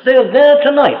Mennonites. They're there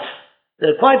tonight.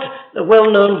 They're quite a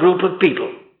well-known group of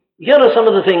people. Here are some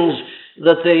of the things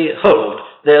that they hold.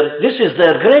 This is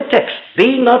their great text,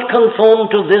 be not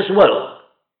conformed to this world.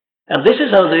 And this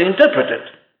is how they interpret it.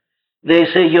 They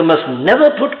say you must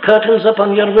never put curtains up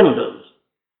on your windows.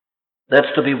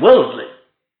 That's to be worldly.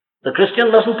 The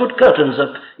Christian mustn't put curtains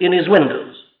up in his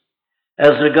windows.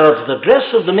 As regards the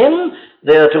dress of the men,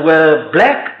 they are to wear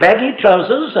black baggy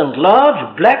trousers and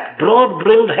large black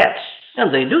broad-brimmed hats,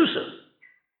 and they do so.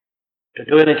 To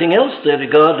do anything else they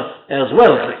regard as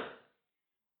worldly.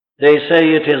 They say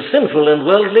it is sinful and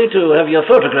worldly to have your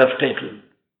photograph taken.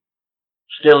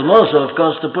 Still more so, of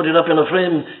course, to put it up in a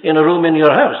frame in a room in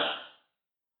your house.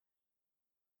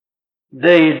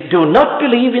 They do not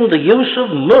believe in the use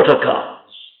of motor cars.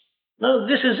 Now,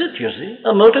 this is it, you see.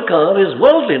 A motor car is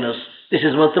worldliness. This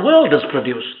is what the world has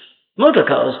produced. Motor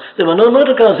cars. There were no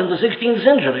motor cars in the 16th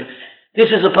century. This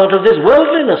is a part of this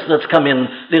worldliness that's come in,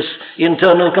 this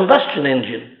internal combustion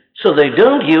engine. So they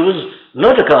don't use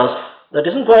motor cars. That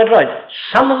isn't quite right.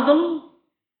 Some of them,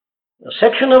 a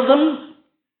section of them,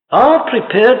 are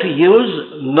prepared to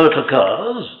use motor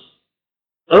cars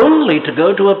only to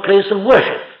go to a place of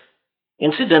worship.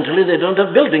 Incidentally, they don't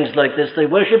have buildings like this. They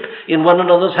worship in one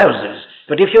another's houses.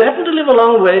 But if you happen to live a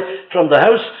long way from the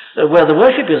house where the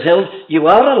worship is held, you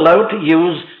are allowed to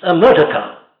use a motor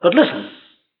car. But listen,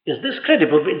 is this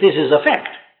credible? This is a fact.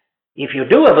 If you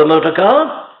do have a motor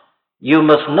car, you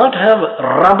must not have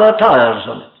rubber tires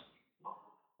on it.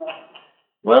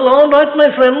 Well, all right,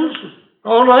 my friends.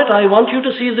 All right, I want you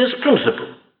to see this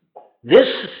principle. This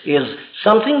is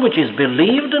something which is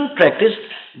believed and practiced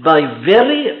by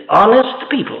very honest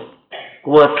people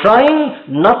who are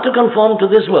trying not to conform to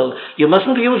this world. You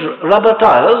mustn't use rubber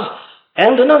tires.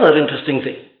 And another interesting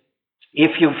thing.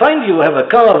 If you find you have a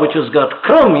car which has got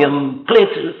chromium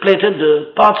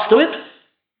plated parts to it,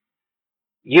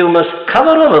 you must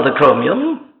cover over the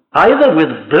chromium either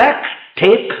with black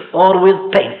tape or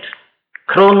with paint.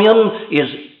 Chromium is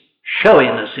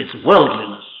showiness, it's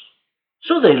worldliness.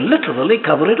 So they literally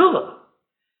cover it over.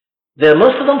 They're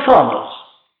most of them farmers,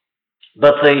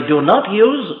 but they do not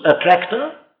use a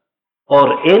tractor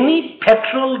or any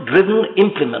petrol-driven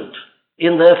implement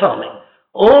in their farming.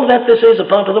 All that they say is a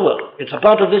part of the world. It's a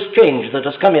part of this change that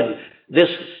has come in, this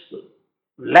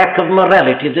lack of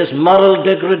morality, this moral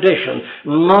degradation,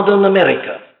 modern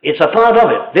America. It's a part of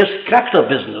it, this tractor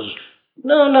business.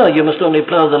 No, you must only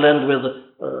plow the land with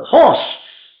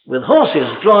horses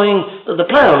drawing the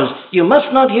plows. You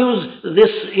must not use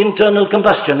this internal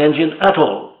combustion engine at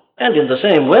all. And in the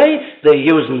same way, they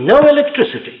use no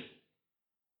electricity.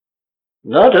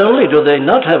 Not only do they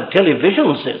not have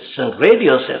television sets and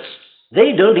radio sets,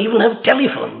 they don't even have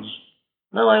telephones.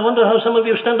 Now, I wonder how some of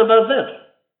you stand about that.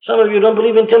 Some of you don't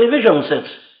believe in television sets.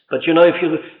 But you know,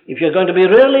 if you're going to be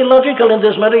really logical in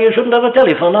this matter, you shouldn't have a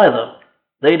telephone either.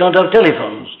 They don't have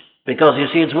telephones, because you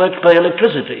see it's worked by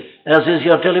electricity, as is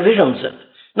your television set.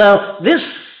 Now, this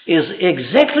is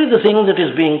exactly the thing that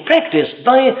is being practiced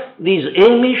by these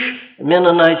Amish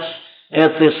Mennonites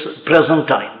at this present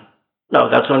time. Now,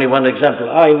 that's only one example.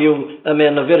 I knew a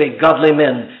man, a very godly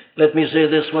man. Let me say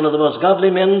this, one of the most godly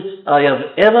men I have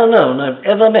ever known, I've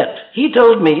ever met. He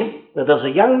told me that as a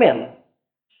young man,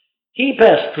 he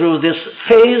passed through this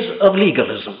phase of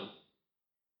legalism.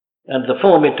 And the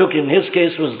form he took in his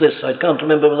case was this. I can't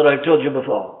remember whether I told you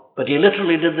before, but he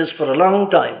literally did this for a long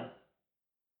time.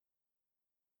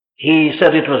 He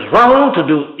said it was wrong to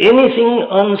do anything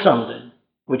on Sunday,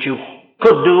 which you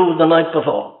could do the night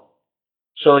before.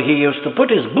 So he used to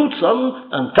put his boots on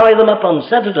and tie them up on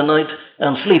Saturday night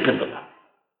and sleep in them.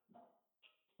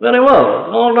 Very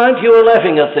well. All right, you are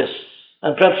laughing at this,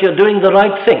 and perhaps you're doing the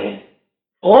right thing.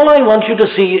 All I want you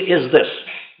to see is this.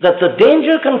 that the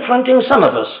danger confronting some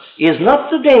of us is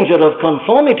not the danger of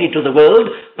conformity to the world,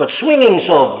 but swinging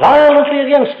so violently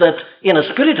against that in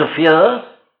a spirit of fear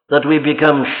that we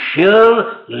become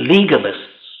sheer legalists,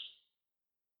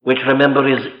 which, remember,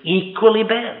 is equally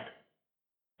bad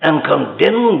and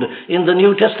condemned in the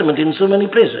New Testament in so many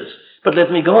places. But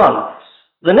let me go on.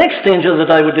 The next danger that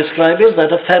I would describe is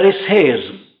that of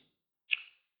Pharisaism.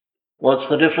 What's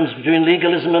the difference between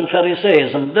legalism and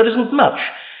Pharisaism? There isn't much,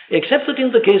 except that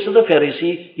in the case of the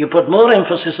Pharisee, you put more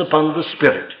emphasis upon the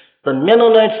Spirit. The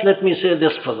Mennonites, let me say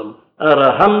this for them, are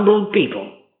a humble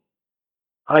people.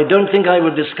 I don't think I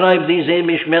would describe these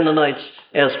Amish Mennonites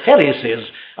as Pharisees.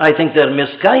 I think they're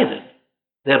misguided.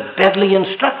 They're badly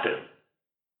instructed.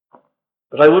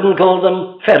 But I wouldn't call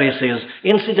them Pharisees.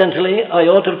 Incidentally, I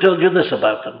ought to have told you this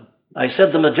about them. I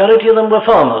said the majority of them were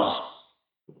farmers.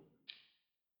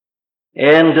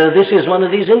 And this is one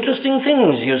of these interesting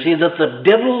things, you see, that the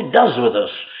devil does with us.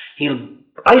 He'll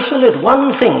isolate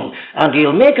one thing, and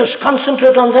he'll make us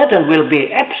concentrate on that, and we'll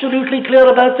be absolutely clear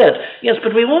about that. Yes,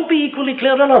 but we won't be equally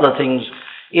clear on other things.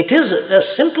 It is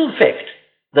a simple fact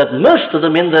that most of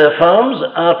them in their farms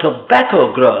are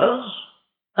tobacco growers,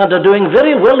 and are doing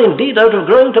very well indeed out of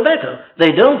growing tobacco.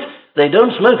 They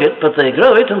don't smoke it, but they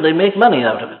grow it, and they make money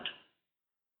out of it.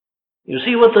 You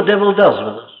see what the devil does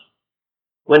with us?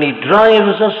 When he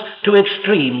drives us to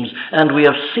extremes, and we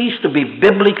have ceased to be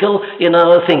biblical in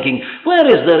our thinking. Where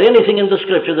is there anything in the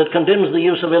Scripture that condemns the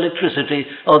use of electricity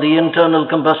or the internal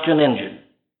combustion engine?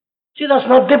 See, that's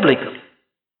not biblical.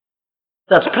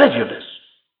 That's prejudice.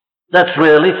 That's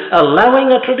really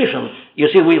allowing a tradition. You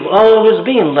see, we've always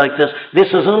been like this.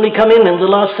 This has only come in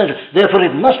the last century. Therefore,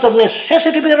 it must of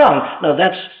necessity be wrong. Now,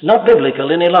 that's not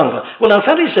biblical any longer. Well, now,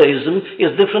 Pharisaism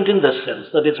is different in this sense,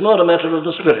 that it's more a matter of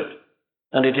the Spirit.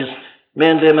 And it is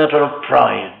mainly a matter of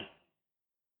pride.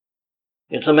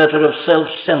 It's a matter of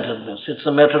self-centeredness. It's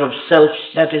a matter of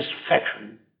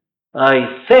self-satisfaction.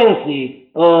 I thank thee,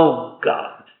 O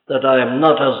God, that I am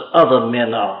not as other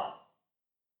men are,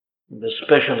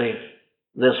 especially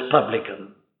this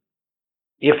publican.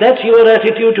 If that's your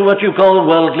attitude to what you call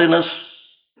worldliness,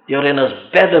 you're in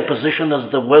as bad a position as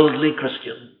the worldly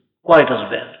Christian, quite as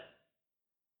bad.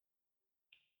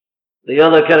 The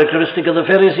other characteristic of the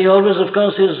Pharisee always, of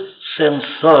course, is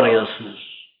censoriousness.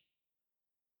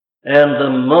 And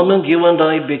the moment you and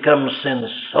I become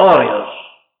censorious,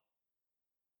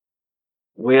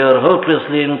 we are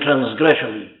hopelessly in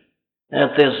transgression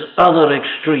at this other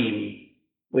extreme,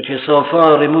 which is so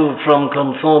far removed from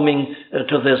conforming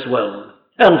to this world.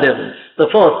 And then the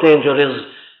fourth danger is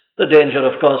the danger,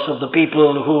 of course, of the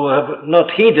people who have not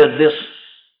heeded this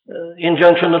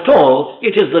injunction at all.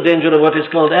 It is the danger of what is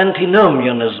called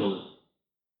antinomianism.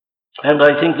 And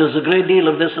I think there's a great deal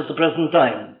of this at the present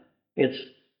time. It's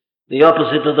the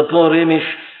opposite of the poor Amish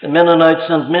Mennonites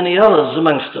and many others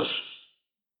amongst us.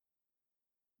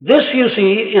 This, you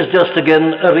see, is just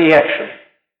again a reaction.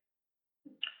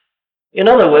 In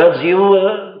other words,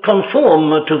 you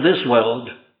conform to this world.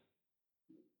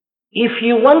 If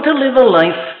you want to live a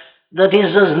life that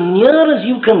is as near as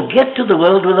you can get to the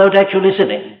world without actually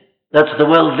sinning, that's the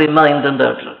worldly mind and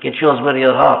outlook. It shows where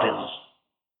your heart is.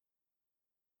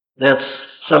 That's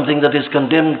something that is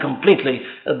condemned completely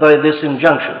by this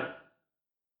injunction.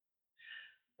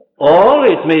 Or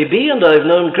it may be, and I've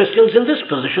known Christians in this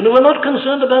position who are not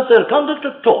concerned about their conduct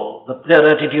at all, but their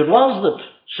attitude was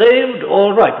that saved,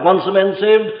 all right, once a man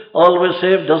saved, always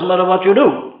saved, doesn't matter what you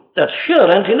do. That's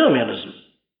sheer antinomianism.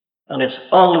 And it's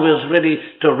always ready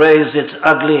to raise its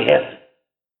ugly head.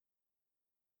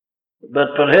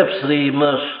 But perhaps the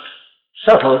most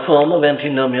subtle form of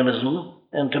antinomianism,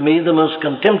 and to me the most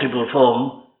contemptible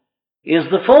form, is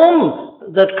the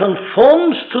form that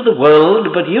conforms to the world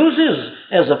but uses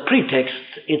as a pretext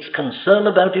its concern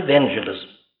about evangelism.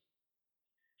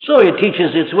 So it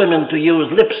teaches its women to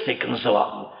use lipstick and so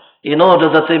on, in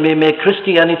order that they may make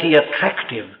Christianity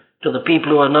attractive to the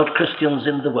people who are not Christians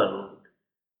in the world.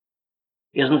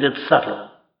 Isn't it subtle?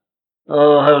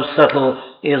 Oh, how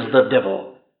subtle is the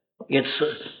devil. It's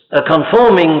a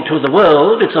conforming to the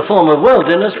world. It's a form of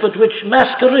worldliness, but which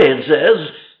masquerades as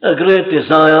a great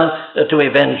desire to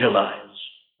evangelize.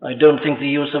 I don't think the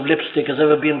use of lipstick has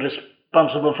ever been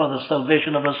responsible for the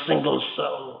salvation of a single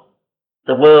soul.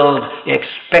 The world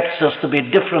expects us to be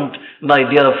different, my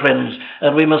dear friends,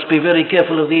 and we must be very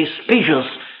careful of these specious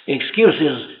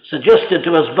excuses suggested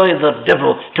to us by the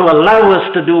devil to allow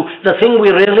us to do the thing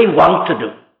we really want to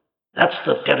do. That's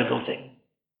the terrible thing.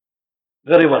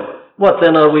 Very well. What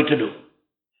then are we to do?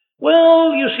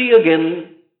 Well, you see,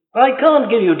 again, I can't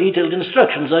give you detailed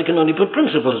instructions. I can only put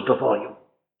principles before you.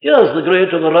 Here's the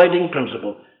great overriding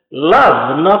principle.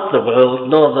 Love not the world,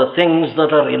 nor the things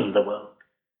that are in the world.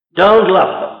 Don't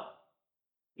love them.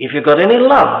 If you've got any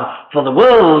love for the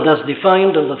world as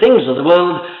defined and the things of the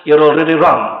world, you're already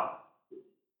wrong.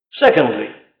 Secondly,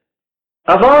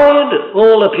 avoid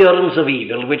all appearance of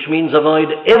evil, which means avoid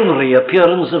every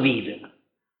appearance of evil.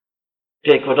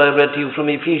 Take what I read to you from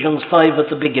Ephesians 5 at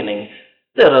the beginning.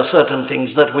 There are certain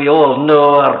things that we all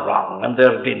know are wrong, and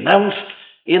they're denounced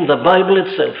in the Bible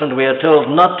itself, and we are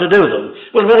told not to do them.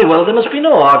 Well, very well, there must be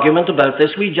no argument about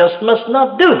this. We just must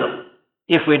not do them.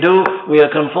 If we do, we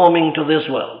are conforming to this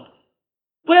world.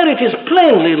 Where it is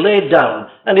plainly laid down,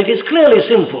 and it is clearly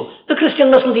sinful, the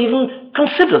Christian mustn't even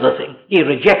consider the thing. He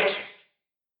rejects it.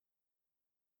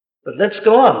 But let's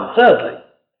go on. Thirdly,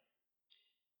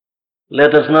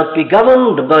 let us not be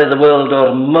governed by the world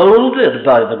or molded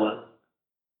by the world.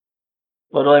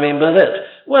 What do I mean by that?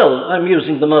 Well, I'm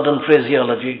using the modern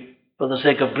phraseology for the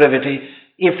sake of brevity.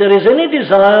 If there is any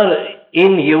desire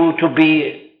in you to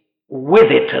be with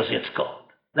it, as it's called,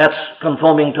 that's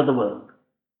conforming to the world.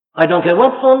 I don't care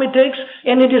what form it takes,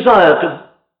 any desire to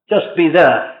just be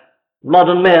there,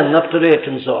 modern man, up to date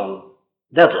and so on.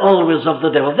 That's always of the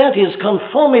devil. That is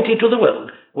conformity to the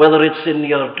world, whether it's in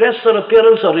your dress or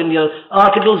appearance or in your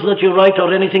articles that you write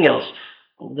or anything else.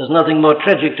 There's nothing more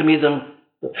tragic to me than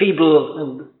the feeble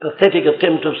and pathetic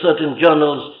attempt of certain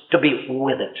journals to be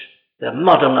with it. They're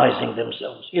modernizing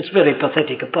themselves. It's very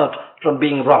pathetic apart from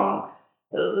being wrong.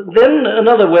 Then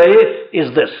another way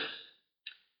is this.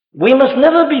 We must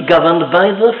never be governed by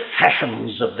the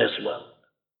fashions of this world.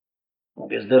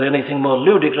 Is there anything more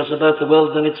ludicrous about the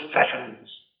world than its fashions?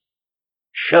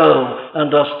 Show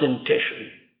and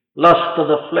ostentation, lust of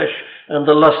the flesh and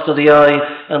the lust of the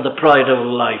eye and the pride of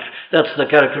life. That's the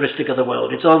characteristic of the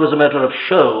world. It's always a matter of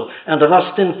show and of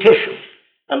ostentation.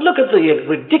 And look at the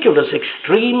ridiculous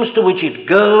extremes to which it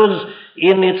goes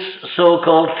in its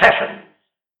so-called fashion.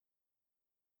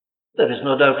 There is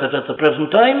no doubt that at the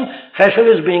present time, fashion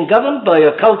is being governed by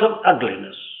a cult of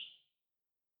ugliness.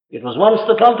 It was once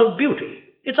the cult of beauty.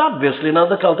 It's obviously now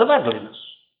the cult of ugliness.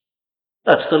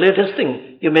 That's the latest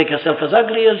thing. You make yourself as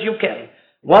ugly as you can.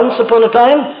 Once upon a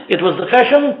time, it was the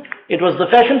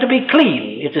fashion to be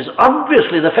clean. It is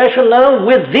obviously the fashion now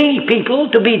with the people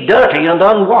to be dirty and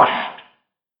unwashed.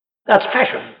 That's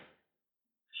fashion.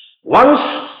 Once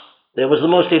there was the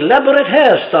most elaborate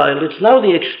hairstyle. It's now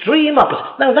the extreme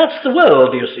opposite. Now that's the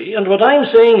world, you see. And what I'm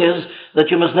saying is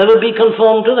that you must never be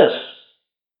conformed to this.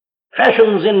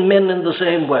 Fashions in men in the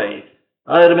same way.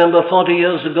 I remember 40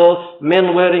 years ago,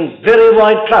 men wearing very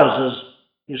wide trousers.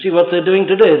 You see what they're doing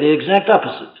today, the exact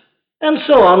opposite. And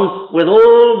so on with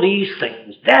all these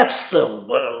things. That's the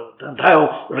world, and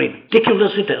how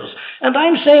ridiculous it is. And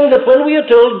I'm saying that when we are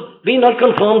told, be not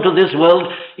conformed to this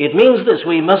world, it means this,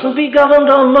 we mustn't be governed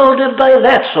or molded by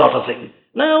that sort of thing.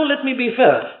 Now, let me be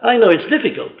fair. I know it's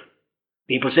difficult.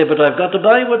 People say, but I've got to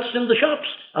buy what's in the shops.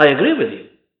 I agree with you.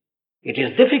 It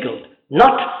is difficult,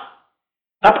 not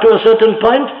up to a certain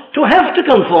point, to have to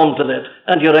conform to that.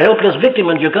 And you're a helpless victim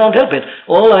and you can't help it.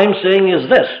 All I'm saying is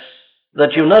this,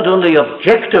 that you not only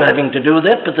object to having to do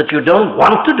that, but that you don't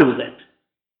want to do that.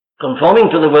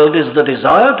 Conforming to the world is the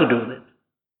desire to do that.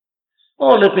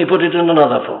 Or let me put it in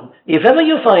another form. If ever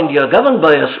you find you're governed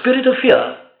by a spirit of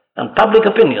fear and public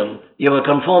opinion, you are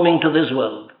conforming to this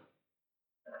world.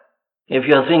 If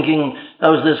you're thinking,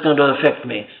 how is this going to affect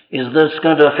me? Is this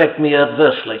going to affect me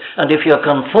adversely? And if you're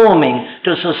conforming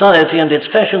to society and its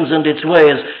fashions and its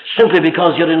ways simply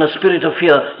because you're in a spirit of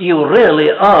fear, you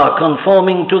really are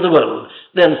conforming to the world.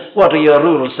 Then what are your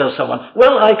rules, says someone?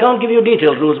 Well, I can't give you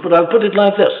detailed rules, but I'll put it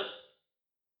like this.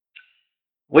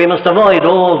 We must avoid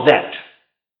all that.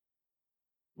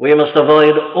 We must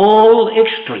avoid all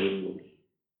extremes.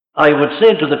 I would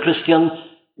say to the Christian,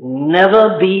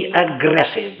 never be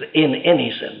aggressive in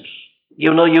any sense.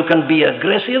 You know, you can be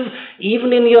aggressive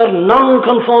even in your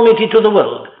non-conformity to the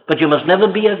world, but you must never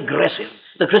be aggressive.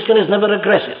 The Christian is never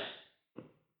aggressive.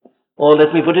 Or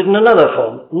let me put it in another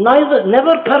form.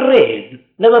 Never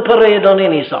parade on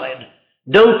any side.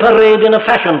 Don't parade in a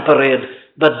fashion parade,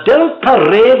 but don't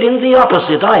parade in the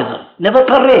opposite either. Never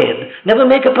parade. Never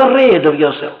make a parade of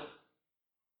yourself.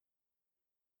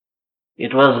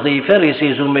 It was the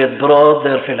Pharisees who made broad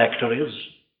their phylacteries.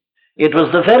 It was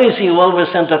the Pharisee who always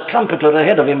sent a trumpeter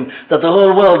ahead of him that the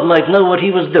whole world might know what he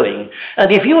was doing.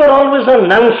 And if you are always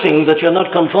announcing that you're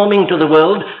not conforming to the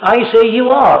world, I say you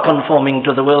are conforming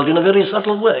to the world in a very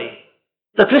subtle way.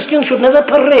 The Christian should never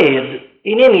parade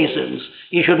in any sense.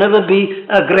 He should never be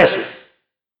aggressive.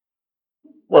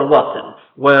 Well, what then?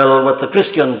 Well, what the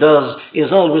Christian does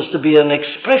is always to be an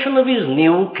expression of his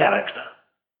new character.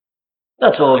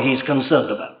 That's all he's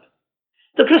concerned about.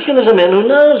 The Christian is a man who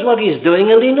knows what he's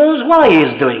doing and he knows why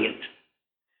he's doing it.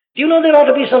 Do you know there ought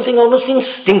to be something almost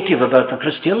instinctive about the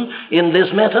Christian in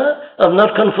this matter of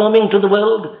not conforming to the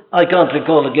world? I can't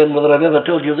recall again whether I've ever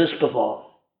told you this before.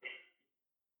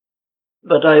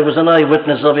 But I was an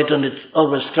eyewitness of it, and it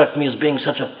always struck me as being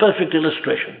such a perfect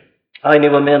illustration. I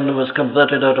knew a man who was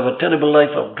converted out of a terrible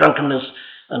life of drunkenness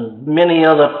and many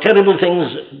other terrible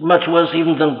things, much worse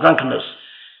even than drunkenness.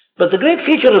 But the great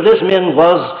feature of this man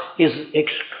was his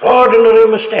extraordinary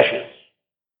moustaches,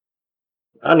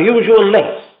 unusual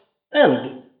length.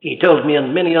 And he told me,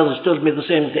 and many others told me the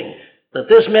same thing, that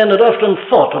this man had often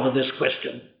thought over this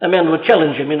question. A man would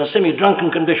challenge him in a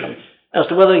semi-drunken condition as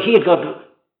to whether he had got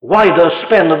wider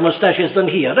span of moustaches than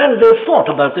he had. And they fought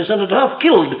about this and had half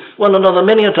killed one another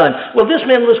many a time. Well, this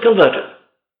man was converted.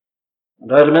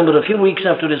 And I remember a few weeks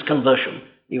after his conversion,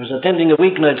 he was attending a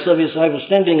weeknight service. I was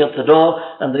standing at the door,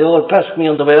 and they all passed me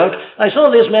on the way out. I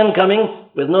saw this man coming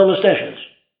with no moustaches.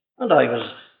 And I was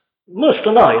most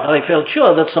annoyed. I felt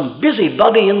sure that some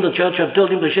busybody in the church had told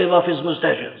him to shave off his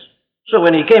moustaches. So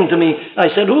when he came to me,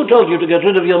 I said, "Who told you to get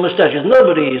rid of your moustaches?"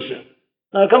 "Nobody," he said.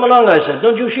 "Now come along," I said.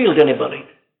 "Don't you shield anybody.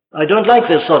 I don't like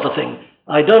this sort of thing.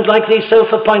 I don't like these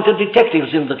self-appointed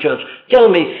detectives in the church. Tell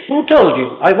me, who told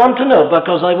you? I want to know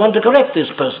because I want to correct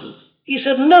this person." He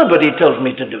said, "Nobody told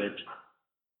me to do it."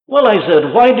 Well, I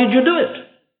said, "Why did you do it?"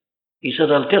 He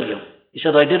said, "I'll tell you." He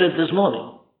said, "I did it this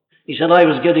morning." He said, "I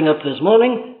was getting up this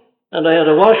morning, and I had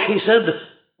a wash," he said,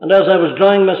 "and as I was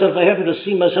drying myself, I happened to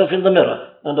see myself in the mirror,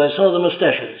 and I saw the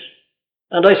moustaches.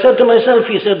 And I said to myself,"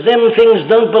 he said, "them things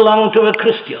don't belong to a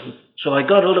Christian." So I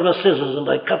got hold of a scissors and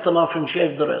I cut them off and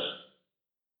shaved the rest.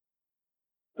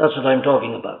 That's what I'm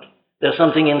talking about. There's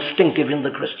something instinctive in the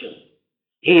Christian.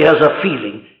 He has a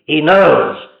feeling. He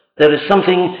knows. There is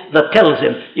something that tells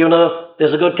him. You know,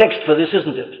 there's a good text for this,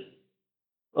 isn't it?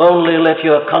 "Only let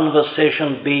your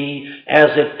conversation be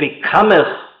as it becometh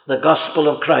the gospel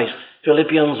of Christ."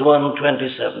 Philippians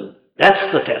 1:27.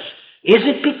 That's the test. Is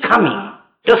it becoming?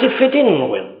 Does it fit in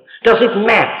well? Does it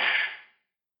match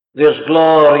this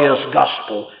glorious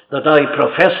gospel that I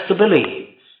profess to believe?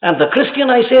 And the Christian,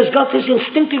 I say, has got this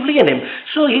instinctively in him.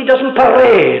 So he doesn't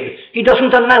parade, he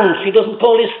doesn't announce, he doesn't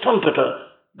call his trumpeter,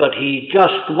 but he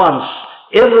just wants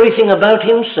everything about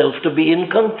himself to be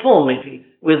in conformity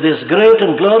with this great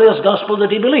and glorious gospel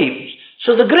that he believes.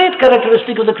 So the great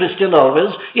characteristic of the Christian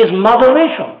always is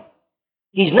moderation.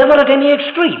 He's never at any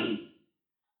extreme.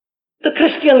 The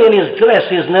Christian in his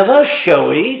dress is never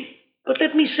showy, but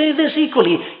let me say this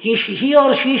equally, he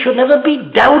or she should never be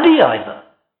dowdy either.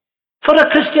 For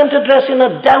a Christian to dress in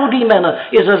a dowdy manner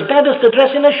is as bad as to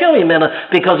dress in a showy manner,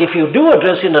 because if you do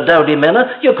dress in a dowdy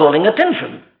manner, you're calling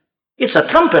attention. It's a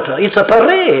trumpeter, it's a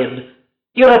parade.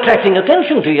 You're attracting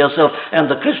attention to yourself, and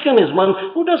the Christian is one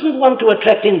who doesn't want to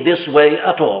attract in this way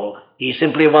at all. He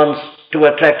simply wants to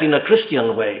attract in a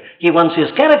Christian way. He wants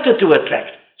his character to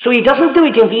attract. So he doesn't do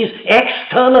it in these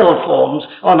external forms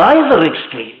on either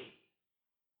extreme.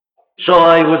 So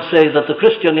I would say that the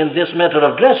Christian in this matter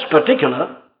of dress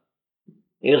particular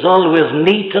is always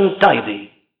neat and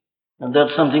tidy, and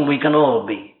that's something we can all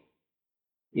be.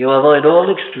 You avoid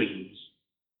all extremes.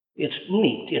 It's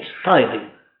neat, it's tidy,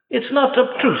 it's not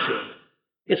obtrusive,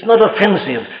 it's not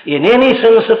offensive in any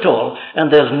sense at all,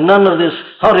 and there's none of this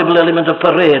horrible element of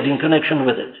parade in connection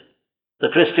with it. The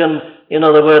Christian, in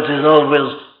other words, is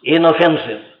always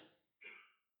inoffensive,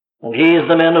 and he is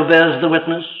the man who bears the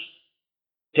witness.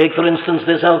 Take, for instance,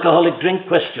 this alcoholic drink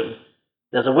question.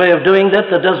 There's a way of doing that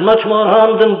that does much more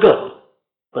harm than good.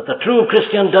 But the true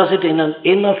Christian does it in an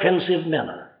inoffensive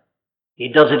manner. He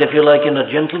does it, if you like, in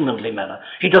a gentlemanly manner.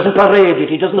 He doesn't parade it.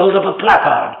 He doesn't hold up a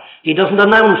placard. He doesn't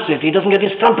announce it. He doesn't get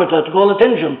his trumpeter to call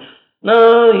attention.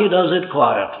 No, he does it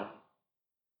quietly.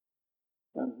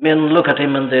 Men look at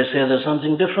him and they say there's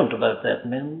something different about that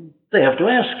man. They have to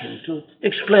ask him to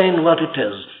explain what it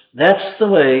is. That's the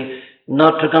way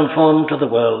not to conform to the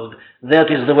world.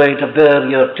 That is the way to bear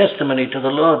your testimony to the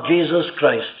Lord Jesus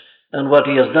Christ and what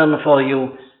he has done for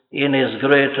you in his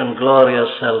great and glorious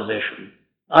salvation.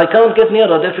 I can't get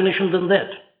nearer definition than that.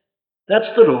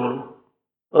 That's the rule.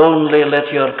 Only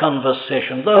let your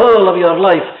conversation, the whole of your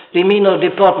life, demeanor,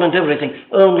 deportment, everything,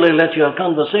 only let your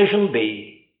conversation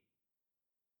be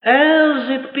as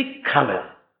it becometh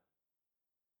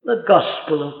the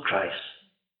gospel of Christ.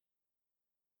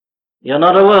 You're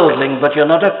not a worldling, but you're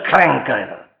not a crank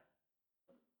either.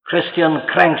 Christian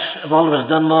cranks have always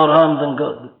done more harm than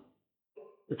good.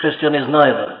 The Christian is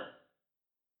neither,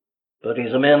 but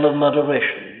he's a man of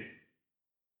moderation.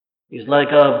 He's like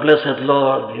our blessed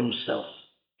Lord himself,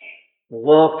 who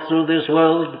walked through this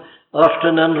world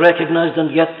often unrecognized,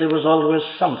 and yet there was always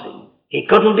something. He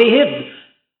couldn't be hid.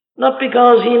 Not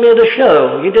because he made a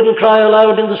show. He didn't cry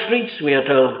aloud in the streets, we are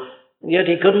told, and yet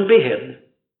he couldn't be hid.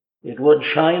 It would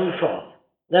shine forth.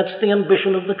 That's the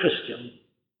ambition of the Christian.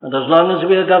 And as long as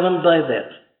we are governed by that,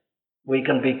 we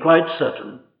can be quite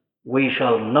certain we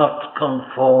shall not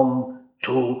conform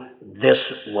to this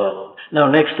world. Now,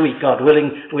 next week, God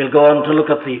willing, we'll go on to look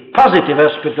at the positive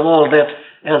aspect of all that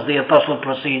as the apostle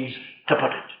proceeds to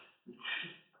put it.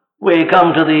 We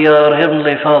come to thee, our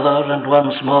heavenly Father, and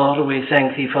once more we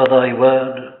thank thee for thy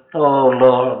word. O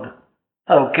Lord,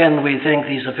 how can we thank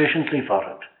thee sufficiently for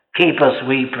it? Keep us,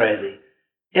 we pray thee,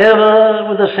 ever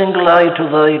with a single eye to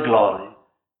thy glory,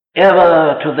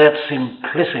 ever to that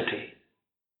simplicity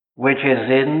which is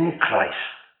in Christ.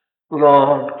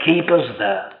 Lord, keep us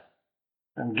there,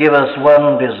 and give us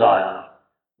one desire,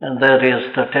 and that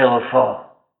is to tell forth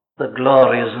the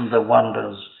glories and the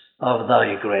wonders of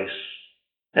thy grace.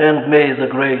 And may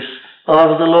the grace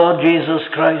of the Lord Jesus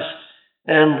Christ,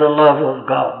 and the love of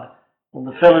God, and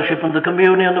the fellowship and the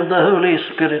communion of the Holy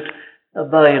Spirit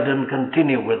abide and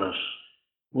continue with us,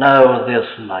 now this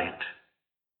night,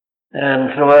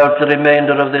 and throughout the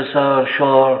remainder of this our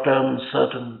short,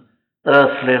 uncertain,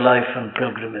 earthly life and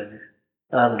pilgrimage,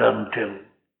 and until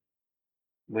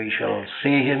we shall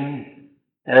see him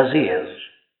as he is,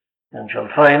 and shall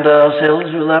find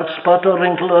ourselves without spot or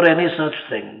wrinkle or any such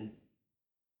thing,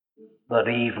 but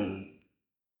even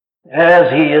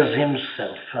as he is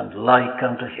himself, and like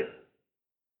unto him.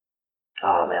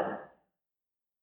 Amen.